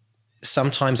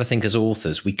sometimes I think as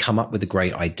authors we come up with a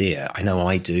great idea. I know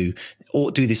I do, or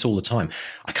do this all the time.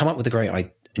 I come up with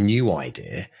a new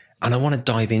idea, and I want to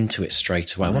dive into it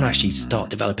straight away. I want to actually start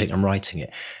developing and writing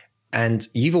it. And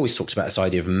you've always talked about this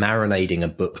idea of marinating a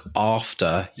book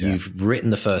after you've written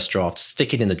the first draft,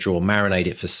 stick it in the drawer, marinate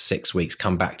it for 6 weeks,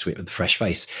 come back to it with a fresh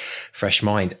face, fresh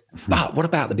mind. But what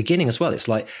about the beginning as well? It's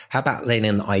like, how about letting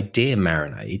an idea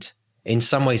marinate? In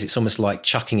some ways, it's almost like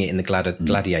chucking it in the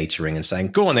gladiator ring and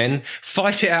saying, go on then,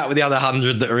 fight it out with the other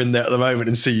 100 that are in there at the moment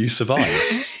and see who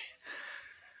survives.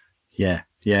 Yeah.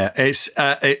 It's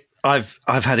I've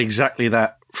had exactly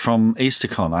that from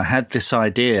EasterCon. I had this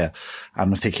idea,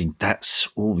 and I'm thinking,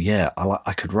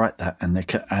 I could write that,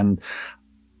 and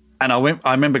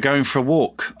I remember going for a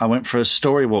walk. I went for a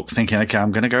story walk, thinking, okay,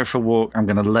 I'm going to go for a walk. I'm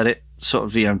going to let it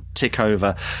sort of tick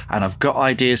over, and I've got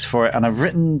ideas for it, and I've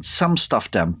written some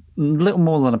stuff down, a little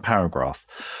more than a paragraph,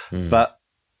 but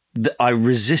I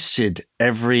resisted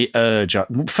every urge.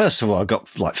 First of all, I've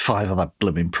got like 5 other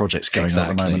blooming projects going on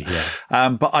at the moment. Yeah.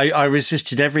 But I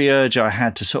resisted every urge I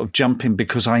had to sort of jump in,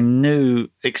 because I knew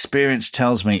experience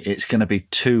tells me it's going to be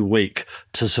too weak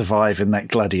to survive in that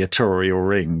gladiatorial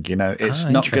ring. It's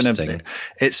not going to.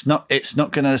 It's not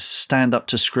going to stand up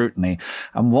to scrutiny.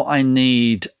 And what I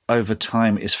need over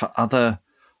time is for other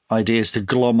ideas to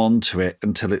glom onto it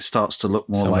until it starts to look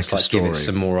more like a story. Give it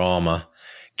some more armor.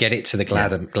 Get it to the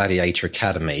Gladiator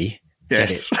Academy.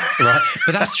 Yes. Right.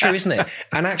 But that's true, isn't it?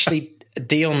 And actually,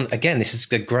 Deon, again, this is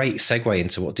a great segue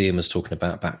into what Deon was talking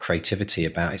about creativity,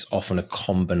 about it's often a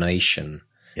combination.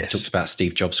 Yes. Talked about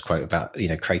Steve Jobs' quote about,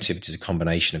 creativity is a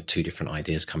combination of 2 different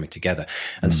ideas coming together.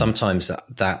 And sometimes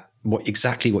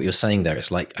exactly what you're saying there,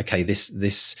 it's like, okay,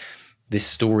 this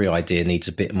story idea needs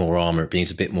a bit more armor. It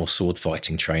needs a bit more sword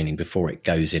fighting training before it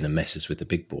goes in and messes with the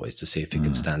big boys to see if it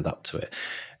can stand up to it.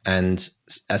 And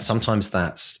sometimes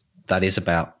that is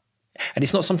about, and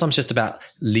it's not sometimes just about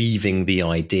leaving the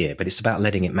idea, but it's about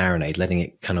letting it marinate, letting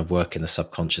it kind of work in the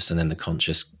subconscious, and then the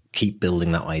conscious keep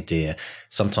building that idea.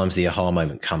 Sometimes the aha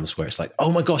moment comes where it's like,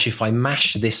 oh my gosh, if I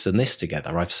mash this and this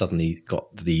together, I've suddenly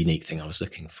got the unique thing I was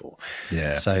looking for.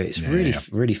 Yeah. So it's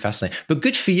really fascinating. But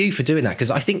good for you for doing that, because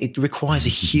I think it requires a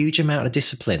huge amount of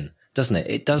discipline, doesn't it?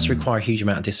 It does require a huge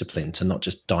amount of discipline to not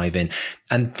just dive in.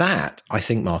 And that, I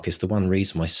think, Mark, is the one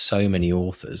reason why so many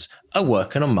authors are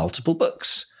working on multiple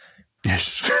books.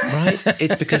 Yes. Right?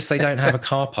 It's because they don't have a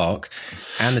car park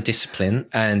and the discipline.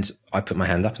 And I put my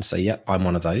hand up and say, yep, I'm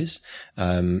one of those.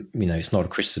 It's not a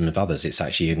criticism of others. It's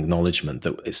actually an acknowledgement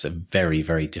that it's a very,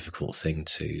 very difficult thing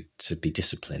to be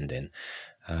disciplined in.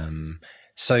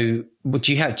 So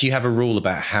do you have a rule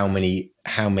about how many,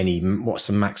 what's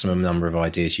the maximum number of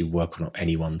ideas you work on at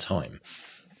any one time?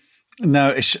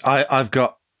 No, I've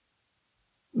got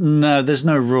No, there's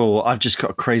no rule. I've just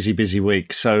got a crazy busy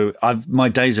week. So my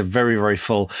days are very, very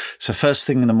full. So first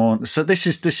thing in the morning. So this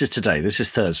is today. This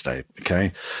is Thursday.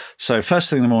 Okay. So first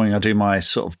thing in the morning, I do my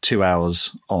sort of 2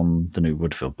 hours on the new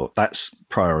Woodfield book. That's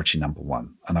priority number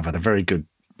one. And I've had a very good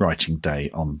writing day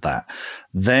on that.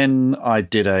 Then I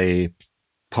did a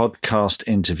podcast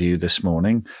interview this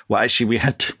morning. Well, actually, we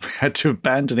had to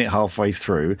abandon it halfway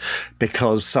through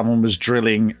because someone was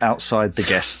drilling outside the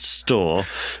guest's door.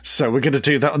 So we're going to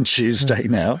do that on Tuesday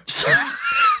now.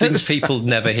 Things people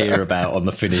never hear about on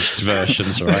the finished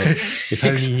versions, right? If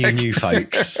only you knew,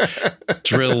 folks.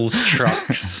 Drills,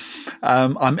 trucks.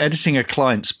 I'm editing a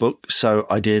client's book, so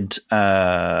I did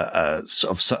a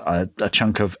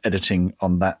chunk of editing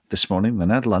on that this morning. Then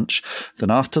I had lunch.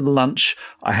 Then after the lunch,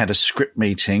 I had a script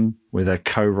meeting with a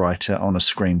co-writer on a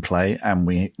screenplay, and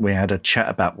we had a chat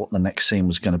about what the next scene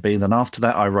was going to be. Then after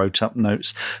that, I wrote up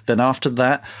notes. Then after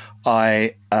that,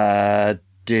 I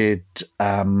did.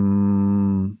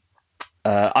 I'm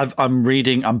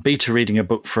beta reading a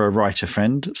book for a writer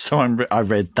friend, so I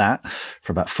read that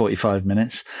for about 45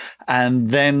 minutes,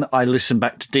 and then I listened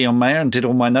back to Deon Meyer and did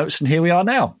all my notes, and here we are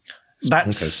now.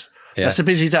 That's a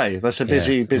busy day. That's a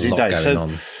busy day. So,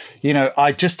 you know,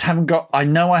 I haven't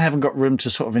got room to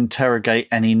sort of interrogate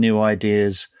any new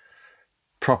ideas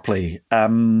properly.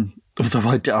 Although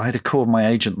I had a call with my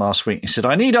agent last week. He said,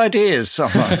 I need ideas. So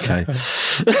I'm like, okay.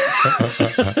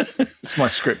 It's my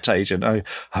script agent. Oh,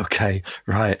 okay,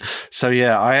 right. So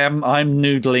yeah, I'm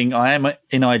noodling. I am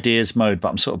in ideas mode, but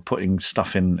I'm sort of putting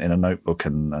stuff in a notebook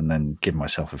and then giving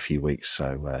myself a few weeks.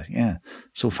 So yeah,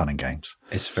 it's all fun and games.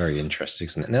 It's very interesting,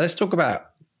 isn't it? Now let's talk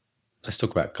about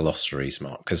glossaries,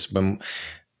 Mark, because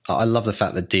I love the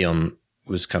fact that Deon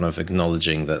was kind of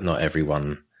acknowledging that not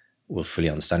everyone will fully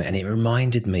understand it. And it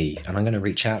reminded me, and I'm going to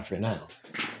reach out for it now.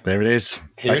 There it is.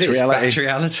 Back to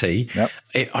reality. Yep.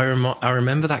 I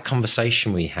remember that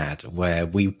conversation we had where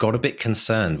we got a bit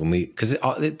concerned because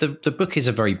the book is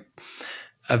a very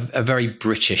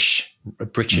British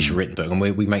written book, and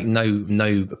we make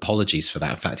no apologies for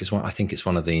that. In fact, I think it's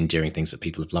one of the endearing things that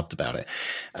people have loved about it.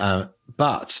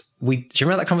 But do you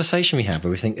remember that conversation we had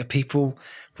where we think that people,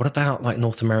 what about like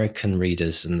North American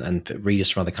readers and readers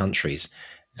from other countries?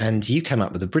 And you came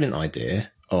up with a brilliant idea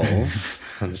of,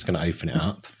 I'm just going to open it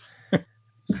up.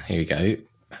 Here we go.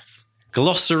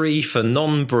 Glossary for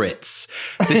non-Brits.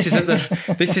 This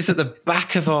is at the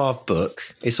back of our book.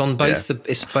 It's on both the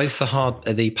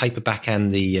paperback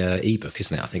and the ebook,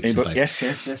 isn't it? I think it's ebook. Both.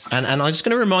 Yes. And I'm just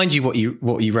going to remind you what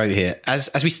you wrote here as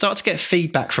we start to get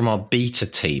feedback from our beta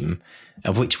team,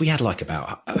 of which we had like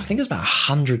about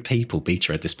 100 people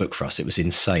beta read this book for us. It was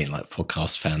insane, like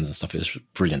podcast fans and stuff. It was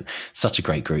brilliant. Such a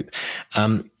great group.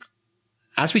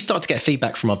 As we started to get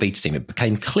feedback from our beta team, it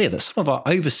became clear that some of our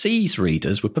overseas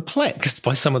readers were perplexed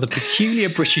by some of the peculiar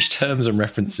British terms and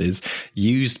references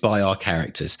used by our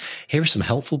characters. Here are some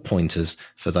helpful pointers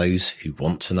for those who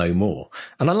want to know more.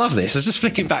 And I love this. I was just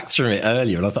flicking back through it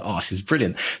earlier and I thought, this is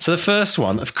brilliant. So the first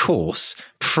one, of course,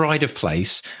 Pride of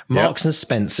Place, Marks and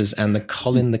Spencer's, and the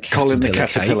Colin the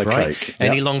Caterpillar Cake. Right? Yep.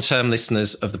 Any long-term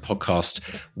listeners of the podcast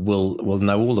will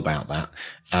know all about that.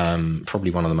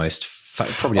 Probably one of the most...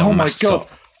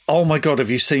 Oh my God! Have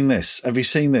you seen this?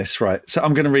 Right. So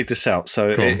I'm going to read this out. So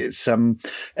it's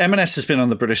M&S has been on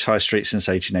the British High Street since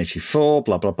 1884.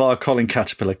 Blah blah blah. Colin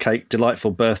Caterpillar Cake,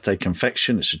 delightful birthday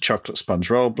confection. It's a chocolate sponge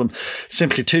roll.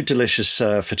 Simply too delicious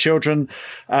for children.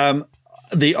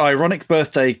 The ironic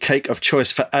birthday cake of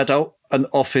choice for adult and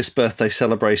office birthday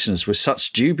celebrations with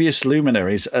such dubious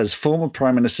luminaries as former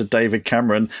Prime Minister David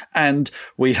Cameron and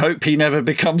we hope he never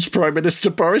becomes Prime Minister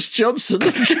Boris Johnson.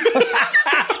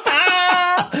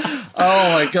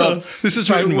 Oh my God! This is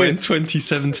written in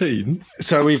 2017.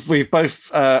 So we've both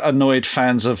annoyed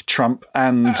fans of Trump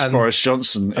and Boris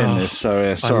Johnson in this.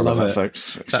 So sorry about that,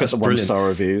 folks. Expect the 1-star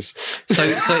reviews. So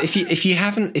if you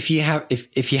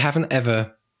haven't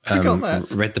ever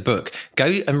read the book, go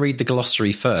and read the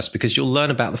glossary first because you'll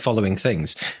learn about the following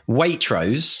things: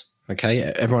 Waitrose. Okay,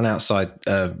 everyone outside,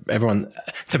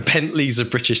 the Bentleys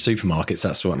of British supermarkets.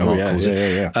 That's what Mark calls it.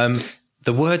 Yeah.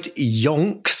 The word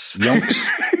yonks.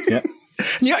 Yeah.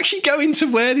 And you actually go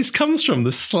into where this comes from,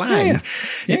 the slang.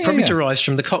 It probably derives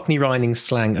from the Cockney rhyming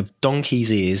slang of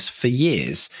donkey's ears for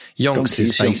years. Yonks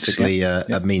is basically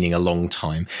meaning a long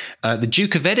time. The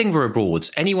Duke of Edinburgh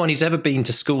Awards. Anyone who's ever been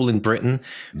to school in Britain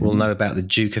will know about the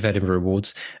Duke of Edinburgh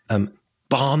Awards.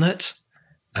 Barnet.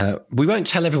 We won't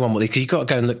tell everyone what they, because you've got to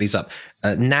go and look these up.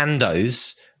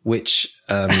 Nando's, which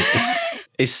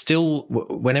is still,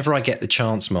 whenever I get the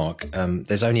chance, Mark,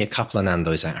 there's only a couple of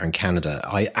Nando's out here in Canada.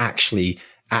 I actually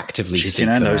actively seek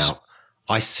them out.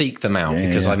 I seek them out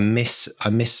because I miss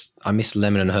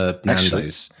lemon and herb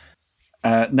Nando's.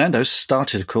 Nando's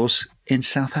started, of course, in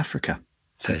South Africa.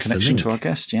 So connection to our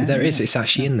guest, There is. It's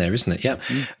actually in there, isn't it? Yep.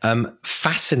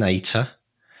 Fascinator.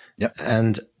 Yep.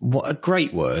 And what a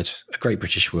great word, a great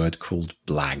British word called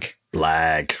blag.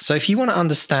 Blag. So if you want to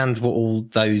understand what all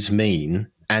those mean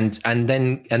and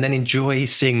then enjoy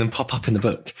seeing them pop up in the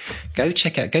book, go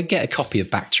get a copy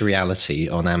of Back to Reality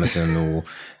on Amazon or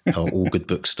all good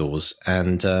bookstores,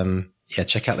 and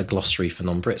check out the glossary for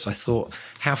non-Brits. I thought,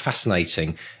 how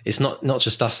fascinating. It's not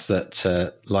just us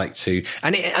that like to,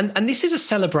 and this is a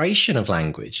celebration of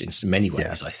language in many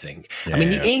ways, I think. I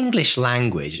mean, the English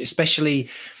language, especially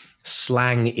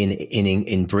slang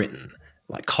in Britain,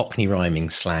 like Cockney rhyming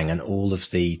slang and all of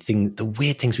the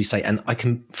weird things we say. And I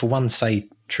can, for one, say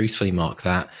truthfully, Mark,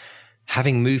 that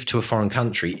having moved to a foreign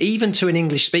country, even to an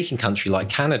English-speaking country like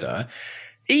Canada,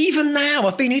 even now,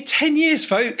 I've been here 10 years,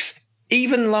 folks.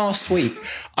 Even last week,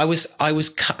 I was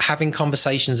having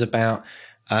conversations about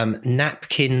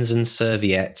napkins and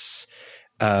serviettes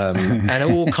and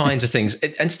all kinds of things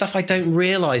and stuff I don't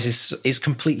realise is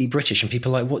completely British. And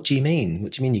people are like, "What do you mean?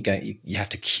 What do you mean you have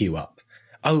to queue up?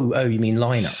 Oh, you mean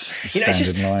line up? It's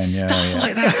just stuff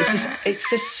like that. It's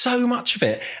just so much of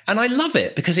it, and I love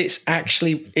it because it's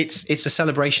actually it's a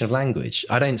celebration of language.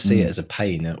 I don't see it as a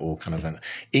pain or kind of an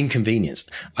inconvenience.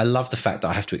 I love the fact that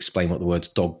I have to explain what the words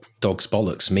dog's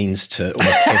bollocks means to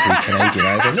almost every Canadian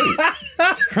I ever meet.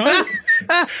 Right?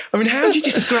 I mean, how do you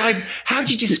describe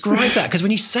that? Because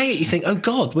when you say it, you think, oh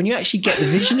God. When you actually get the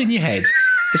vision in your head,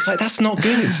 it's like that's not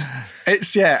good.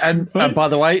 It's and by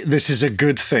the way, this is a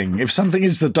good thing. If something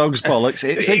is the dog's bollocks,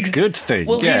 it's a good thing.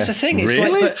 Well, here's the thing. It's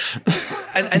really? like,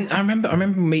 and I remember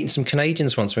meeting some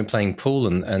Canadians once when we were playing pool,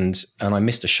 and I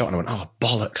missed a shot, and I went, "Oh,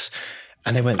 bollocks!"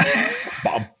 And they went,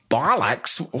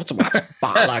 "Bollocks? What's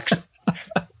bollocks?"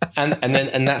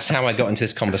 And that's how I got into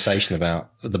this conversation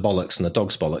about the bollocks and the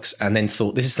dog's bollocks, and then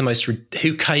thought, this is the most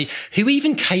who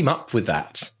even came up with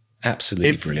that?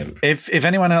 Absolutely brilliant. If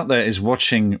anyone out there is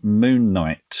watching Moon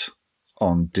Knight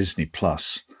on Disney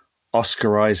Plus,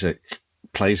 Oscar Isaac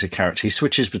plays a character. He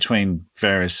switches between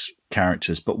various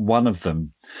characters, but one of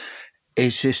them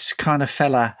is this kind of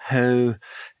fella who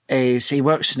he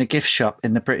works in a gift shop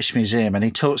in the British Museum, and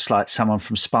he talks like someone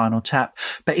from Spinal Tap,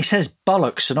 but he says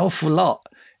bollocks an awful lot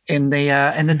in the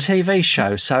TV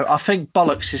show. So I think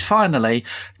bollocks is finally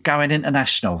going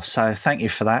international. So thank you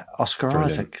for that, Oscar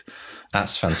Isaac.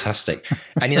 That's fantastic.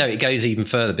 And, it goes even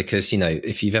further because,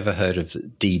 if you've ever heard of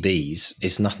dBs,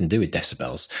 it's nothing to do with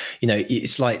decibels.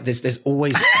 It's like there's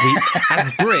always, as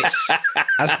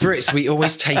Brits, we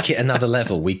always take it another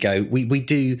level. We go, we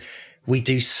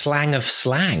do slang of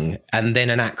slang and then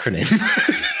an acronym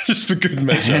just for good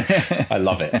measure. I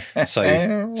love it.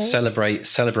 So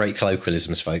celebrate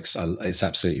colloquialisms, folks. It's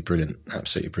absolutely brilliant.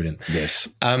 Absolutely brilliant. Yes.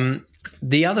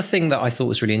 The other thing that I thought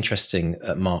was really interesting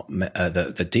that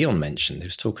that Deon mentioned, he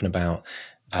was talking about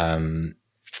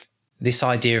this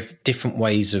idea of different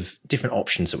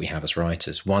options that we have as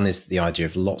writers. One is the idea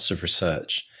of lots of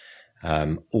research,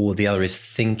 or the other is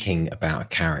thinking about a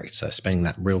character, spending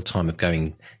that real time of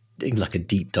going like a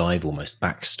deep dive, almost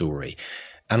backstory.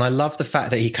 And I love the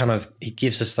fact that he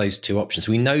gives us those two options.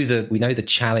 We know the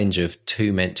challenge of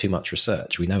too much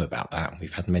research. We know about that.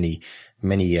 We've had many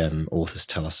authors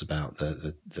tell us about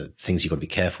the things you've got to be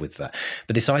careful with that.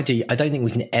 But this idea, I don't think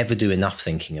we can ever do enough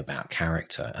thinking about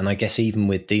character. And I guess even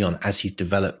with Deon, as he's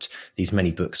developed these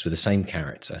many books with the same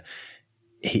character,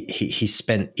 he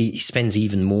spends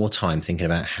even more time thinking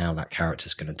about how that character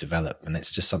is going to develop, and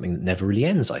it's just something that never really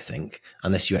ends, I think,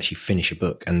 unless you actually finish a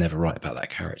book and never write about that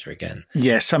character again.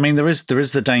 Yes, I mean there is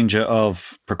the danger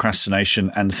of procrastination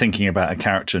and thinking about a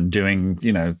character and doing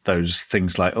those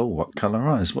things like, oh, what color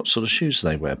eyes, what sort of shoes do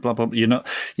they wear, blah blah blah. You're not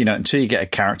until you get a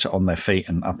character on their feet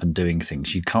and up and doing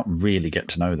things, you can't really get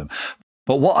to know them.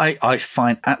 But what I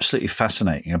find absolutely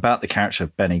fascinating about the character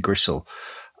of Benny Gristle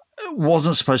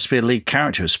wasn't supposed to be a lead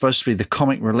character. It was supposed to be the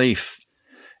comic relief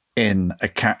in a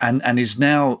and is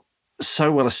now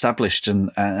so well established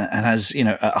and has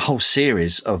a whole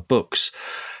series of books.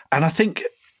 And I think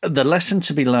the lesson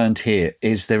to be learned here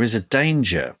is there is a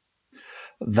danger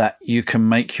that you can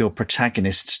make your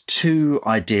protagonist too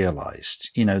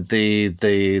idealized.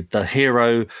 The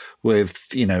hero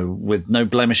with no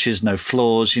blemishes, no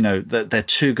flaws. They're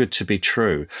too good to be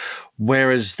true.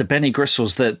 Whereas the Benny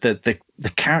Gristles, the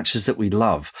characters that we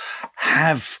love,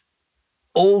 have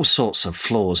all sorts of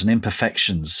flaws and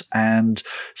imperfections. And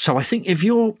so I think if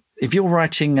you're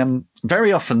writing,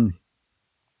 very often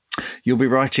you'll be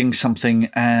writing something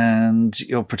and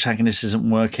your protagonist isn't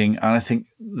working. And I think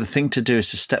the thing to do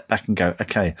is to step back and go,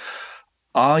 okay,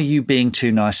 are you being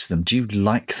too nice to them? Do you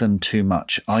like them too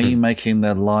much? Are you making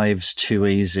their lives too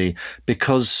easy?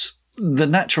 Because the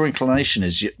natural inclination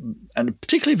is, and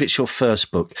particularly if it's your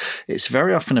first book, it's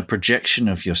very often a projection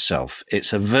of yourself.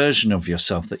 It's a version of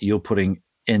yourself that you're putting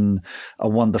in a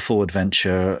wonderful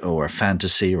adventure or a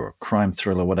fantasy or a crime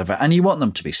thriller or whatever. And you want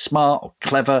them to be smart or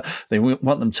clever. They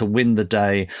want them to win the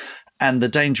day. And the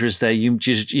danger is there. You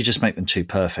just make them too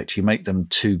perfect. You make them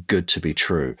too good to be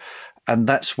true. And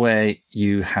that's where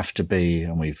you have to be,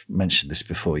 and we've mentioned this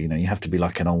before, you have to be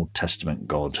like an Old Testament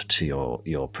God to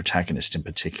your protagonist in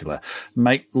particular.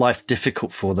 Make life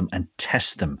difficult for them and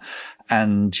test them.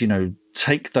 And,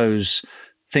 take those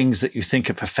things that you think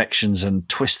are perfections and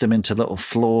twist them into little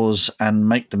flaws and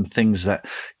make them things that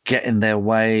get in their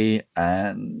way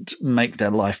and make their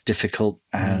life difficult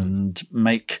and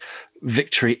make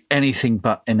victory anything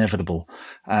but inevitable,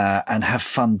 and have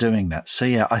fun doing that. So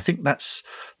yeah, I think that's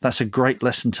a great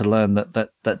lesson to learn, that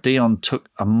Deon took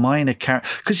a minor character,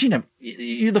 because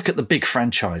you look at the big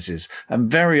franchises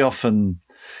and very often,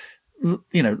 Luke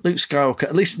Skywalker,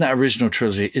 at least in that original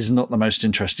trilogy, is not the most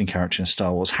interesting character in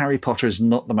Star Wars. Harry Potter is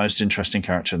not the most interesting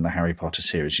character in the Harry Potter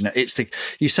series.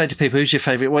 You say to people, who's your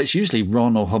favorite? Well, it's usually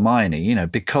Ron or Hermione,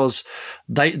 because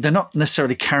they're not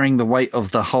necessarily carrying the weight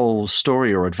of the whole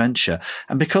story or adventure.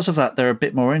 And because of that, they're a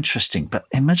bit more interesting. But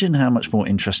imagine how much more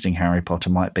interesting Harry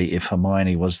Potter might be if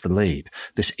Hermione was the lead,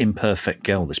 this imperfect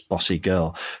girl, this bossy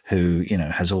girl who,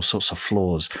 has all sorts of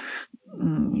flaws.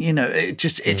 It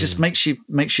just makes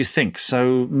you think.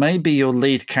 So maybe your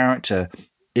lead character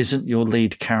isn't your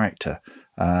lead character.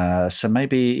 So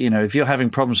maybe, if you're having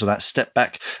problems with that, step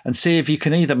back and see if you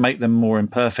can either make them more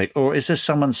imperfect, or is there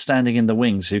someone standing in the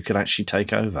wings who could actually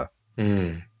take over?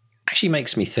 Actually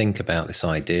makes me think about this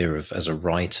idea of, as a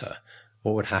writer,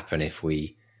 what would happen if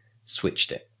we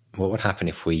switched it? What would happen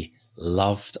if we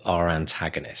loved our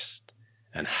antagonist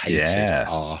and hated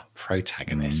our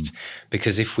protagonist?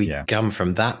 Because if we come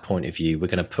from that point of view, we're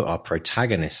going to put our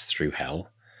protagonist through hell,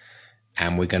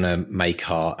 and we're going to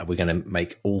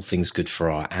make all things good for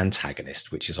our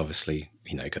antagonist, which is obviously,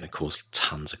 going to cause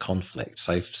tons of conflict.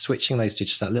 So switching those to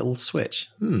just that little switch,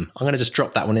 I'm going to just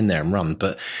drop that one in there and run.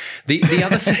 But the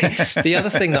other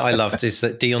thing that I loved is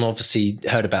that Deon obviously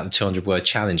heard about the 200-word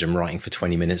challenge and writing for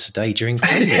 20 minutes a day during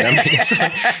COVID. It's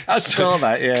I saw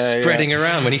that, spreading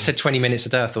around. When he said 20 minutes a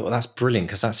day, I thought, well, that's brilliant,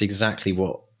 because that's exactly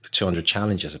what 200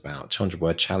 challenge is about.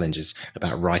 200-word challenge is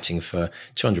about writing for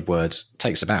 200 words. It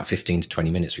takes about 15 to 20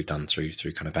 minutes. We've done through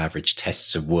kind of average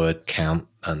tests of word count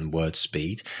and word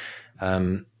speed.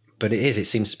 But it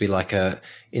seems to be like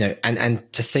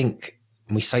and to think,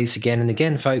 and we say this again and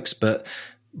again, folks, but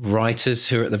writers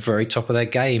who are at the very top of their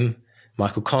game,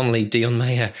 Michael Connelly, Deon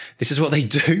Meyer, this is what they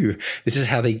do. This is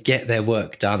how they get their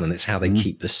work done, and it's how they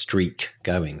keep the streak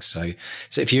going. So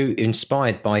if you're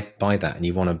inspired by that and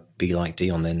you want to be like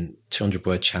Deon, then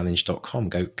 200wordchallenge.com,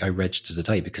 go register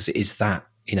today, because it is that,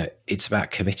 it's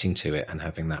about committing to it and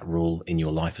having that rule in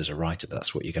your life as a writer.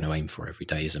 That's what you're going to aim for every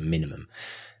day as a minimum.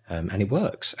 And it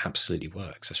works, absolutely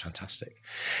works. That's fantastic.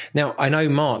 Now, I know,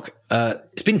 Mark,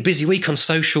 it's been a busy week on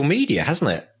social media,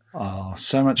 hasn't it? Oh,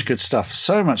 so much good stuff.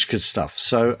 So much good stuff.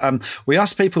 So we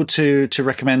asked people to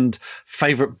recommend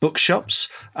favourite bookshops.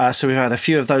 So we've had a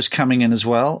few of those coming in as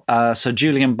well. So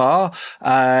Julian Barr,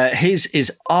 his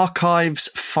is Archives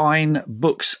Fine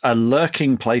Books, a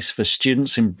lurking place for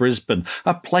students in Brisbane,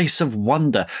 a place of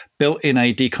wonder built in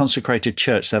a deconsecrated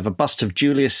church. They have a bust of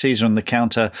Julius Caesar on the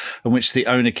counter, in which the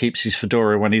owner keeps his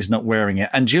fedora when he's not wearing it.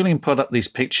 And Julian put up these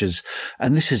pictures,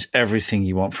 and this is everything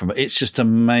you want from it. It's just a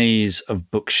maze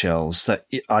of bookshelves that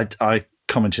I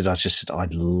commented, I just said,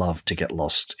 I'd love to get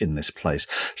lost in this place.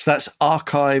 So that's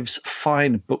Archives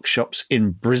Fine Bookshops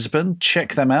in Brisbane.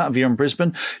 Check them out if you're in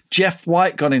Brisbane. Jeff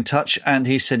White got in touch, and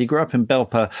he said he grew up in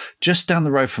Belper, just down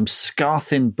the road from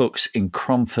Scarthin Books in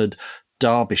Cromford,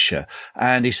 Derbyshire.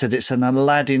 And he said it's an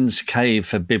Aladdin's cave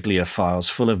for bibliophiles,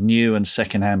 full of new and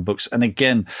secondhand books. And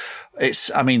again,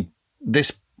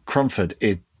 this Cromford,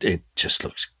 it just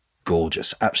looks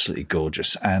gorgeous, absolutely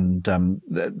gorgeous. And I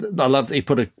love that he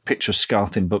put a picture of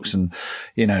Scarthin Books, and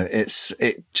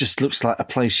it just looks like a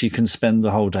place you can spend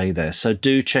the whole day there. So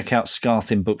do check out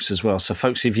Scarthin Books as well. So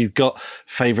folks, if you've got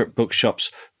favourite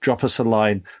bookshops, drop us a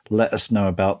line, let us know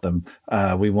about them.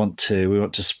 We want to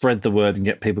spread the word and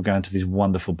get people going to these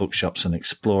wonderful bookshops and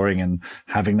exploring and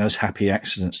having those happy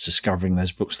accidents, discovering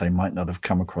those books they might not have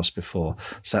come across before.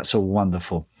 So that's all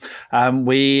wonderful. Now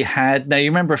you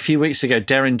remember a few weeks ago,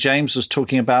 Darren James was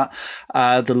talking about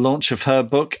the launch of her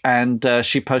book, and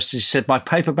she said, my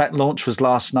paperback launch was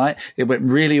last night. It went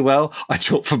really well. I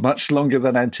talked for much longer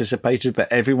than anticipated,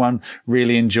 but everyone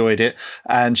really enjoyed it.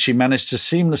 And she managed to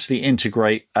seamlessly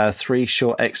integrate 3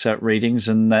 short excerpt readings,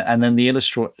 and then the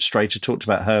illustrator talked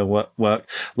about her work,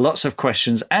 lots of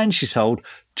questions, and she sold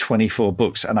 24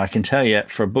 books. And I can tell you,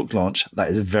 for a book launch, that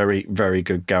is very, very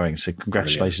good going. So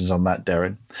congratulations on that,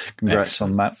 Darren. Congrats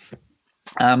on that.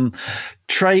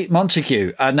 Trey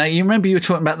Montague. Now, you remember you were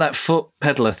talking about that foot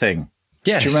peddler thing?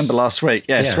 Yes. Do you remember last week?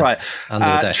 Yes, right. Under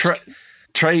the desk.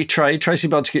 Tracy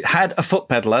Montague had a foot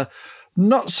peddler.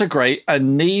 Not so great. Her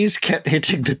knees kept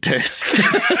hitting the desk.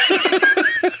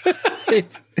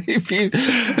 if you get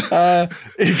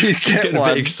one,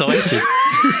 a bit excited.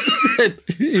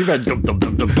 You went, dum, dum,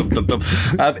 dum, dum, dum, dum.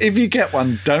 If you get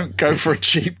one, don't go for a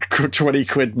cheap 20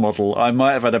 quid model. I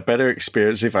might have had a better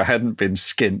experience if I hadn't been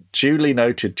skint. Duly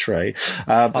noted, Trey.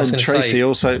 And Tracy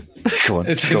also. Go on.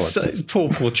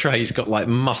 Poor Trey's got like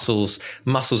muscles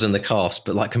in the calves,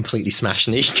 but like completely smashed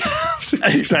kneecaps.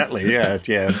 Exactly. Yeah.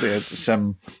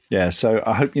 So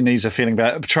I hope your knees are feeling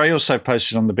better. Trey also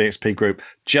posted on the BXP group,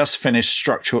 just finished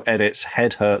structural edits.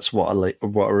 Head hurts. What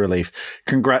a relief.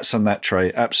 Congrats on that,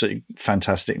 Trey. Absolutely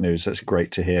fantastic news. That's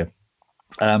great to hear.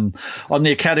 On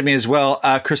the Academy as well,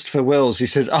 Christopher Wills, he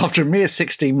says, after a mere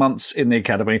 16 months in the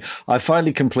Academy, I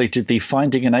finally completed the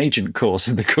Finding an Agent course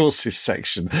in the courses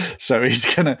section. So he's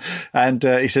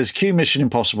he says, cue Mission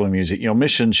Impossible music. Your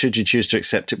mission, should you choose to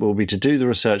accept it, will be to do the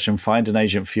research and find an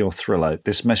agent for your thriller.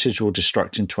 This message will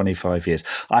destruct in 25 years.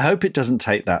 I hope it doesn't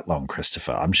take that long,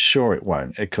 Christopher. I'm sure it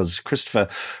won't, because Christopher,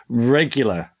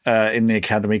 regular in the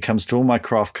Academy, comes to all my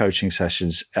craft coaching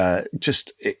sessions.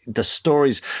 The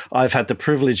stories, I've had the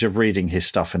privilege of reading his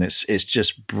stuff, and it's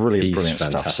just brilliant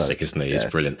stuff. Fantastic, isn't he? He's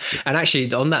brilliant. And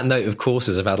actually, on that note of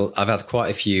courses, I've had quite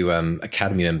a few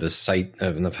Academy members say,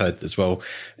 and I've heard as well,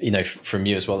 from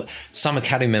you as well, that some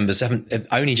Academy members have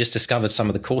only just discovered some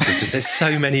of the courses because there's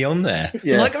so many on there.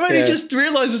 I've only just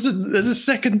realised there's a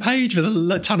second page with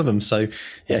a ton of them. So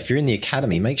if you're in the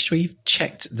Academy, make sure you've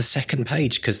checked the second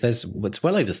page, because it's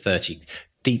well over 30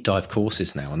 deep dive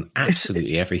courses now on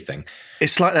absolutely everything.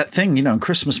 It's like that thing, on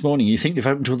Christmas morning, you think you've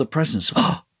opened all the presents.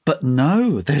 Oh, but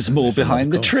no, there's more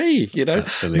behind the tree,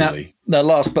 Absolutely. Now,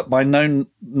 last but by no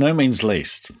means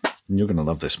least, and you're going to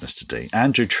love this, Mr. D,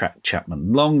 Andrew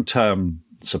Chapman, long-term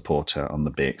supporter on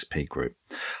the BXP group,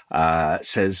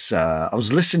 says, I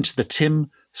was listening to the Tim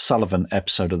Sullivan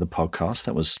episode of the podcast.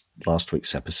 That was last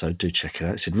week's episode. Do check it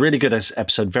out. It's a really good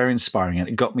episode, very inspiring, and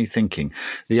it got me thinking.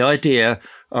 The idea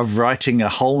of writing a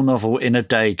whole novel in a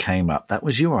day came up. That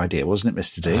was your idea, wasn't it,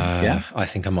 Mr. D? Yeah, I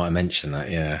think I might have mentioned that.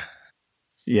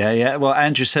 Yeah. Well,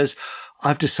 Andrew says,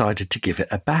 I've decided to give it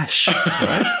a bash.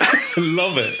 Right?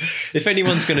 Love it. If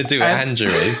anyone's going to do it, Andrew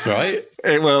is, right?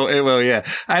 It will, yeah.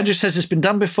 Andrew says it's been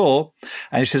done before.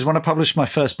 And he says, when I published my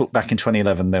first book back in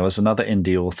 2011, there was another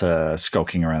indie author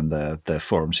skulking around the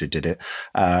forums who did it.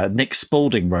 Nick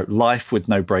Spalding wrote Life with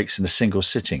No Breaks in a Single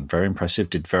Sitting. Very impressive,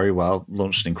 did very well,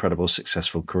 launched an incredible,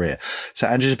 successful career. So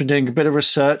Andrew's been doing a bit of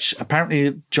research.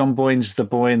 Apparently, John Boyne's The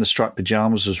Boy in the Striped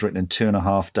Pajamas was written in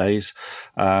 2.5 days.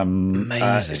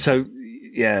 Amazing. So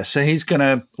he's going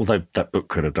to, although that book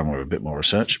could have done with a bit more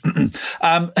research,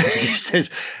 he says,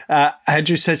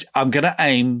 Andrew says, I'm going to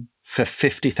aim for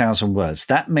 50,000 words.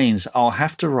 That means I'll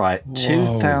have to write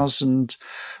 2,000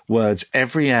 words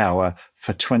every hour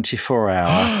for 24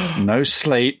 hours, no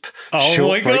sleep,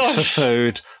 short breaks for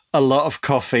food, a lot of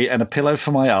coffee, and a pillow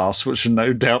for my arse, which will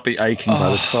no doubt be aching by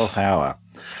the 12th hour.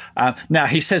 Now,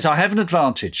 he says, I have an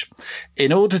advantage.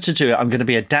 In order to do it, I'm going to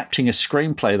be adapting a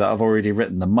screenplay that I've already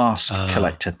written, The Mask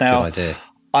Collector. Now, good idea.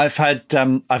 I've had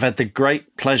the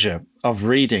great pleasure of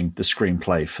reading the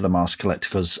screenplay for The Mask Collector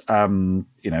because,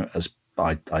 as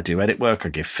I do edit work, I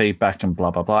give feedback and blah,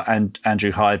 blah, blah. And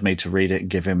Andrew hired me to read it and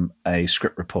give him a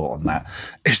script report on that.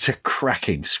 It's a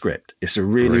cracking script. It's a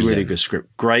really, really good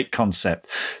script. Great concept.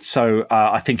 So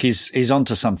I think he's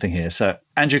onto something here. So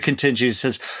Andrew continues,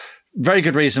 says, very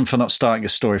good reason for not starting a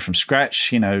story from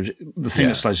scratch. The thing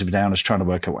that slows me down is trying to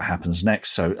work out what happens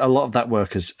next. So a lot of that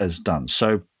work is done.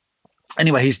 So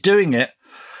anyway, he's doing it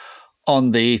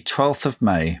on the 12th of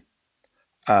May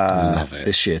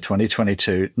this year,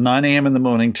 2022, 9 a.m. in the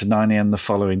morning to 9 a.m. the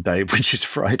following day, which is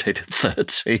Friday the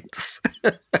 13th.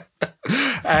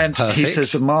 And Perfect. He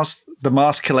says the The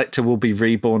Mask Collector will be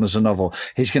reborn as a novel.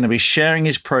 He's going to be sharing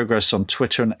his progress on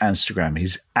Twitter and Instagram.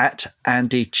 He's at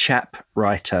Andy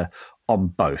Chapwriter on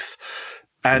both.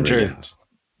 Andrew, Brilliant.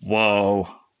 whoa.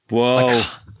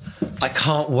 I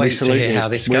can't wait to hear how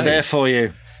this goes. We're there for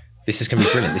you. This is going to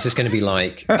be brilliant. This is going to be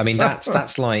like, I mean,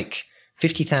 that's like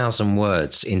 50,000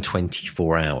 words in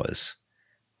 24 hours.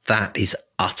 That is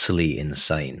utterly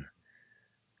insane.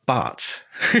 But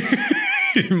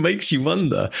it makes you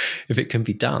wonder if it can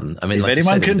be done. I mean, if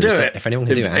anyone can do it. If anyone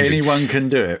can do it, Andrew. Anyone can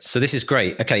do it. So this is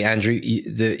great. Okay, Andrew,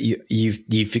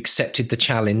 you've accepted the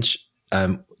challenge.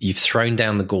 You've thrown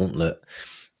down the gauntlet.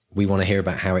 We want to hear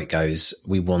about how it goes.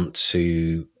 We want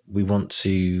to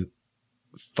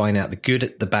find out the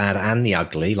good, the bad, and the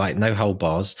ugly, like no hold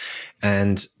bars.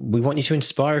 And we want you to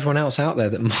inspire everyone else out there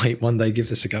that might one day give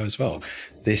this a go as well.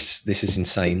 This is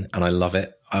insane, and I love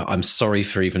it. I'm sorry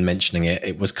for even mentioning it.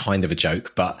 It was kind of a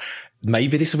joke, but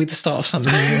maybe this will be the start of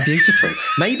something new beautiful.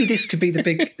 Maybe this could be the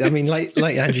big, I mean, like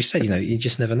Andrew said, you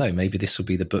just never know. Maybe this will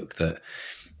be the book that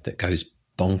goes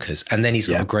bonkers. And then he's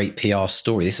got a great PR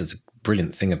story. This is a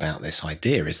brilliant thing about this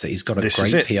idea, is that he's got a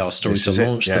great PR story to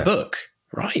launch the book,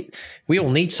 right? We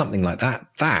all need something like that.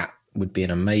 That would be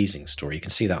an amazing story. You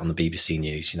can see that on the BBC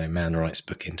News. Man writes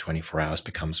book in 24 hours,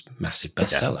 becomes massive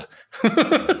bestseller.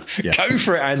 Go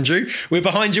for it, Andrew. We're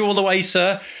behind you all the way,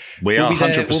 sir. We'll are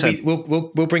 100%.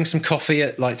 We'll bring some coffee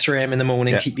at like 3 a.m. in the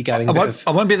morning. Keep you going.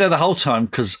 I won't be there the whole time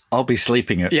because I'll be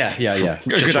sleeping at a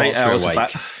good 8 hours of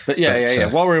that. But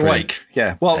while we're awake.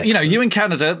 Yeah. Well, excellent. You in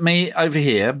Canada, me over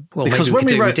here. Well, because when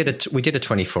we did a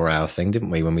 24-hour thing,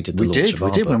 didn't we? When we did the launch of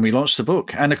our book. When we launched the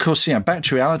book, and of course, back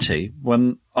to reality.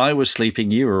 When I was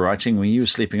sleeping, you were writing. When you were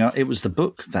sleeping, it was the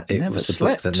book that never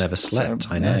slept. Book that never slept.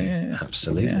 So, I know.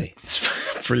 Absolutely.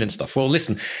 It's brilliant stuff. Well,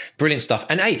 listen, brilliant stuff.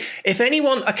 And hey, if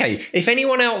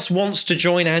anyone else wants to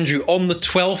join Andrew on the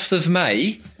 12th of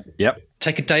May,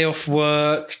 take a day off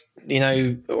work,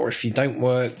 or if you don't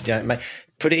work,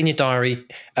 put it in your diary.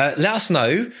 Let us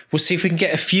know. We'll see if we can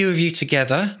get a few of you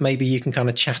together. Maybe you can kind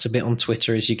of chat a bit on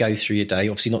Twitter as you go through your day.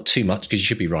 Obviously not too much because you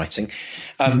should be writing.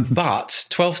 But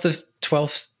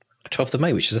 12th of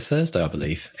May, which is a Thursday, I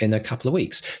believe, in a couple of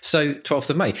weeks. So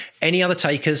 12th of May. Any other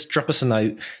takers, drop us a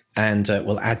note and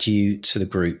we'll add you to the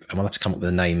group, and we'll have to come up with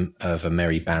a name of a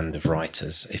merry band of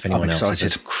writers. If anyone else is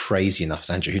as crazy enough as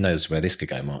Andrew, who knows where this could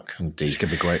go, Mark? This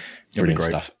could be great. Brilliant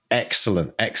stuff.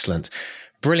 Excellent.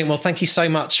 Brilliant. Well, thank you so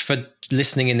much for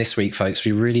listening in this week, folks.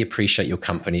 We really appreciate your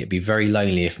company. It'd be very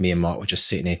lonely if me and Mark were just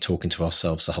sitting here talking to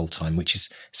ourselves the whole time, which is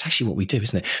it's actually what we do,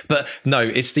 isn't it? But no,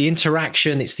 it's the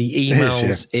interaction, it's the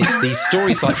emails, it's these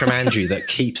stories like from Andrew that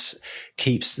keeps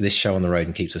this show on the road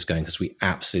and keeps us going, because we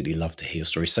absolutely love to hear your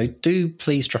stories. So do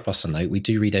please drop us a note. We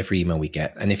do read every email we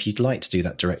get. And if you'd like to do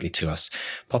that directly to us,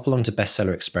 pop along to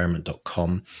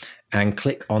bestsellerexperiment.com and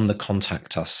click on the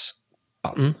Contact Us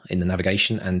button in the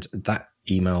navigation, and that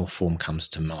email form comes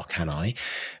to Mark and I.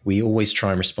 We always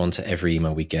try and respond to every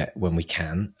email we get when we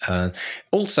can.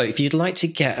 Also, if you'd like to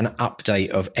get an update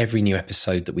of every new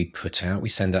episode that we put out, we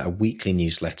send out a weekly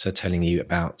newsletter telling you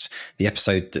about the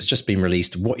episode that's just been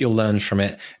released, what you'll learn from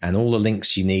it, and all the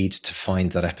links you need to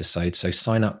find that episode. So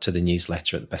sign up to the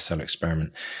newsletter at the Bestseller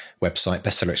Experiment website,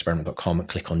 bestsellerexperiment.com, and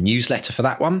click on newsletter for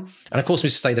that one. And of course, we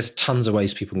say there's tons of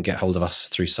ways people can get hold of us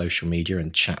through social media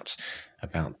and chat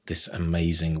about this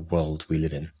amazing world we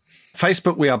live in.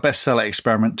 Facebook, we are Bestseller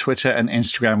Experiment. Twitter and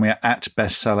Instagram, we are at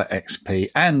BestsellerXP.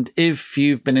 And if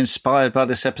you've been inspired by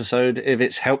this episode, if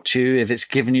it's helped you, if it's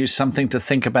given you something to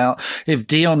think about, if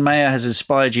Deon Meyer has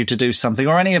inspired you to do something,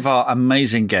 or any of our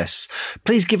amazing guests,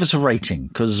 please give us a rating,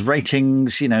 because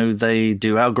ratings, they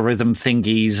do algorithm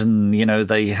thingies and,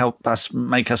 they help us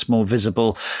make us more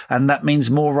visible. And that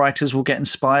means more writers will get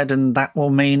inspired, and that will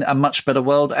mean a much better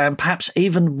world and perhaps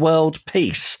even world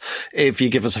peace if you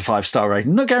give us a 5-star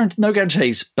rating. No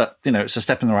guarantees, but it's a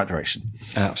step in the right direction.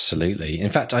 Absolutely.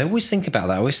 In fact, I always think about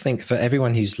that. I always think for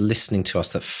everyone who's listening to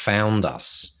us that found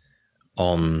us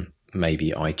on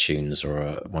maybe iTunes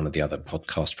or one of the other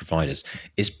podcast providers,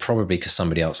 is probably because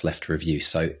somebody else left a review.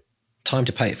 So time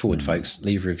to pay it forward, folks.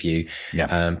 Leave a review.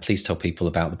 Please tell people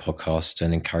about the podcast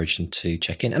and encourage them to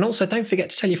check in. And also, don't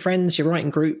forget to tell your friends, your writing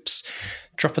groups.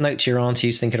 Drop a note to your auntie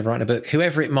who's thinking of writing a book,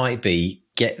 whoever it might be.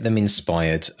 Get them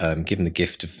inspired. Give them the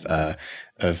gift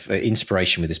of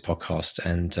inspiration with this podcast,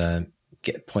 and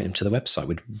point them to the website.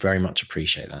 We'd very much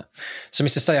appreciate that. So,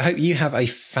 Mr. Stay, I hope you have a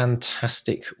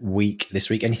fantastic week this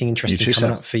week. Anything interesting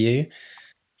coming up for you?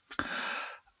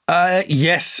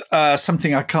 Yes,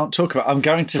 something I can't talk about. I'm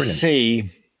going to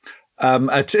see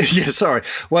Sorry.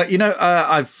 Well,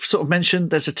 I've sort of mentioned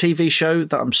there's a TV show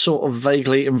that I'm sort of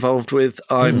vaguely involved with.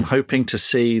 I'm hoping to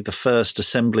see the first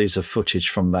assemblies of footage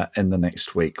from that in the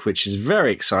next week, which is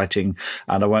very exciting,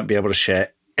 and I won't be able to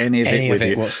share any of it with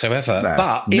you whatsoever. No.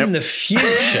 But in the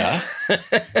future,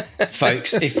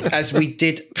 folks, as we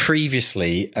did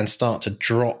previously, and start to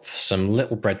drop some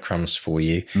little breadcrumbs for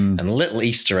you and little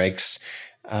Easter eggs,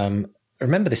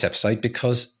 remember this episode,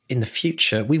 because in the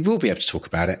future we will be able to talk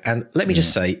about it. And let me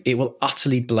just say, it will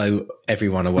utterly blow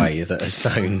everyone away that has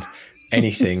known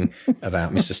anything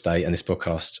about Mr. Stay and this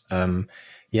podcast.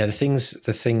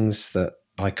 The things that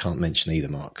I can't mention either,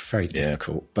 Mark. Very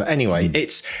difficult. But anyway,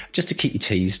 it's just to keep you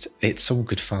teased. It's all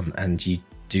good fun, and you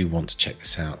do want to check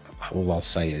this out. All I'll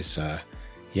say is,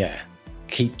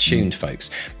 keep tuned, folks.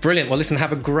 Brilliant. Well, listen,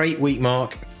 have a great week,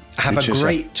 Mark.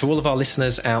 To all of our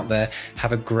listeners out there,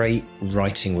 have a great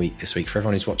writing week this week. For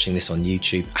everyone who's watching this on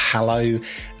YouTube, hello.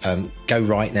 Go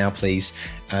write now, please.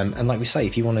 And like we say,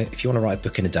 if you want to write a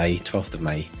book in a day, 12th of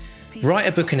May, write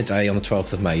a book in a day on the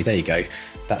 12th of May. There you go.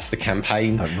 That's the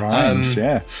campaign. That rhymes,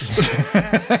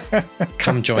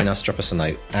 Come join us, drop us a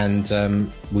note, and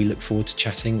we look forward to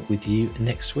chatting with you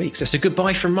next week. So it's a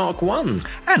goodbye from Mark 1.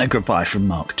 And a goodbye from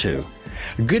Mark 2.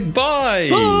 Goodbye.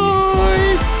 Bye.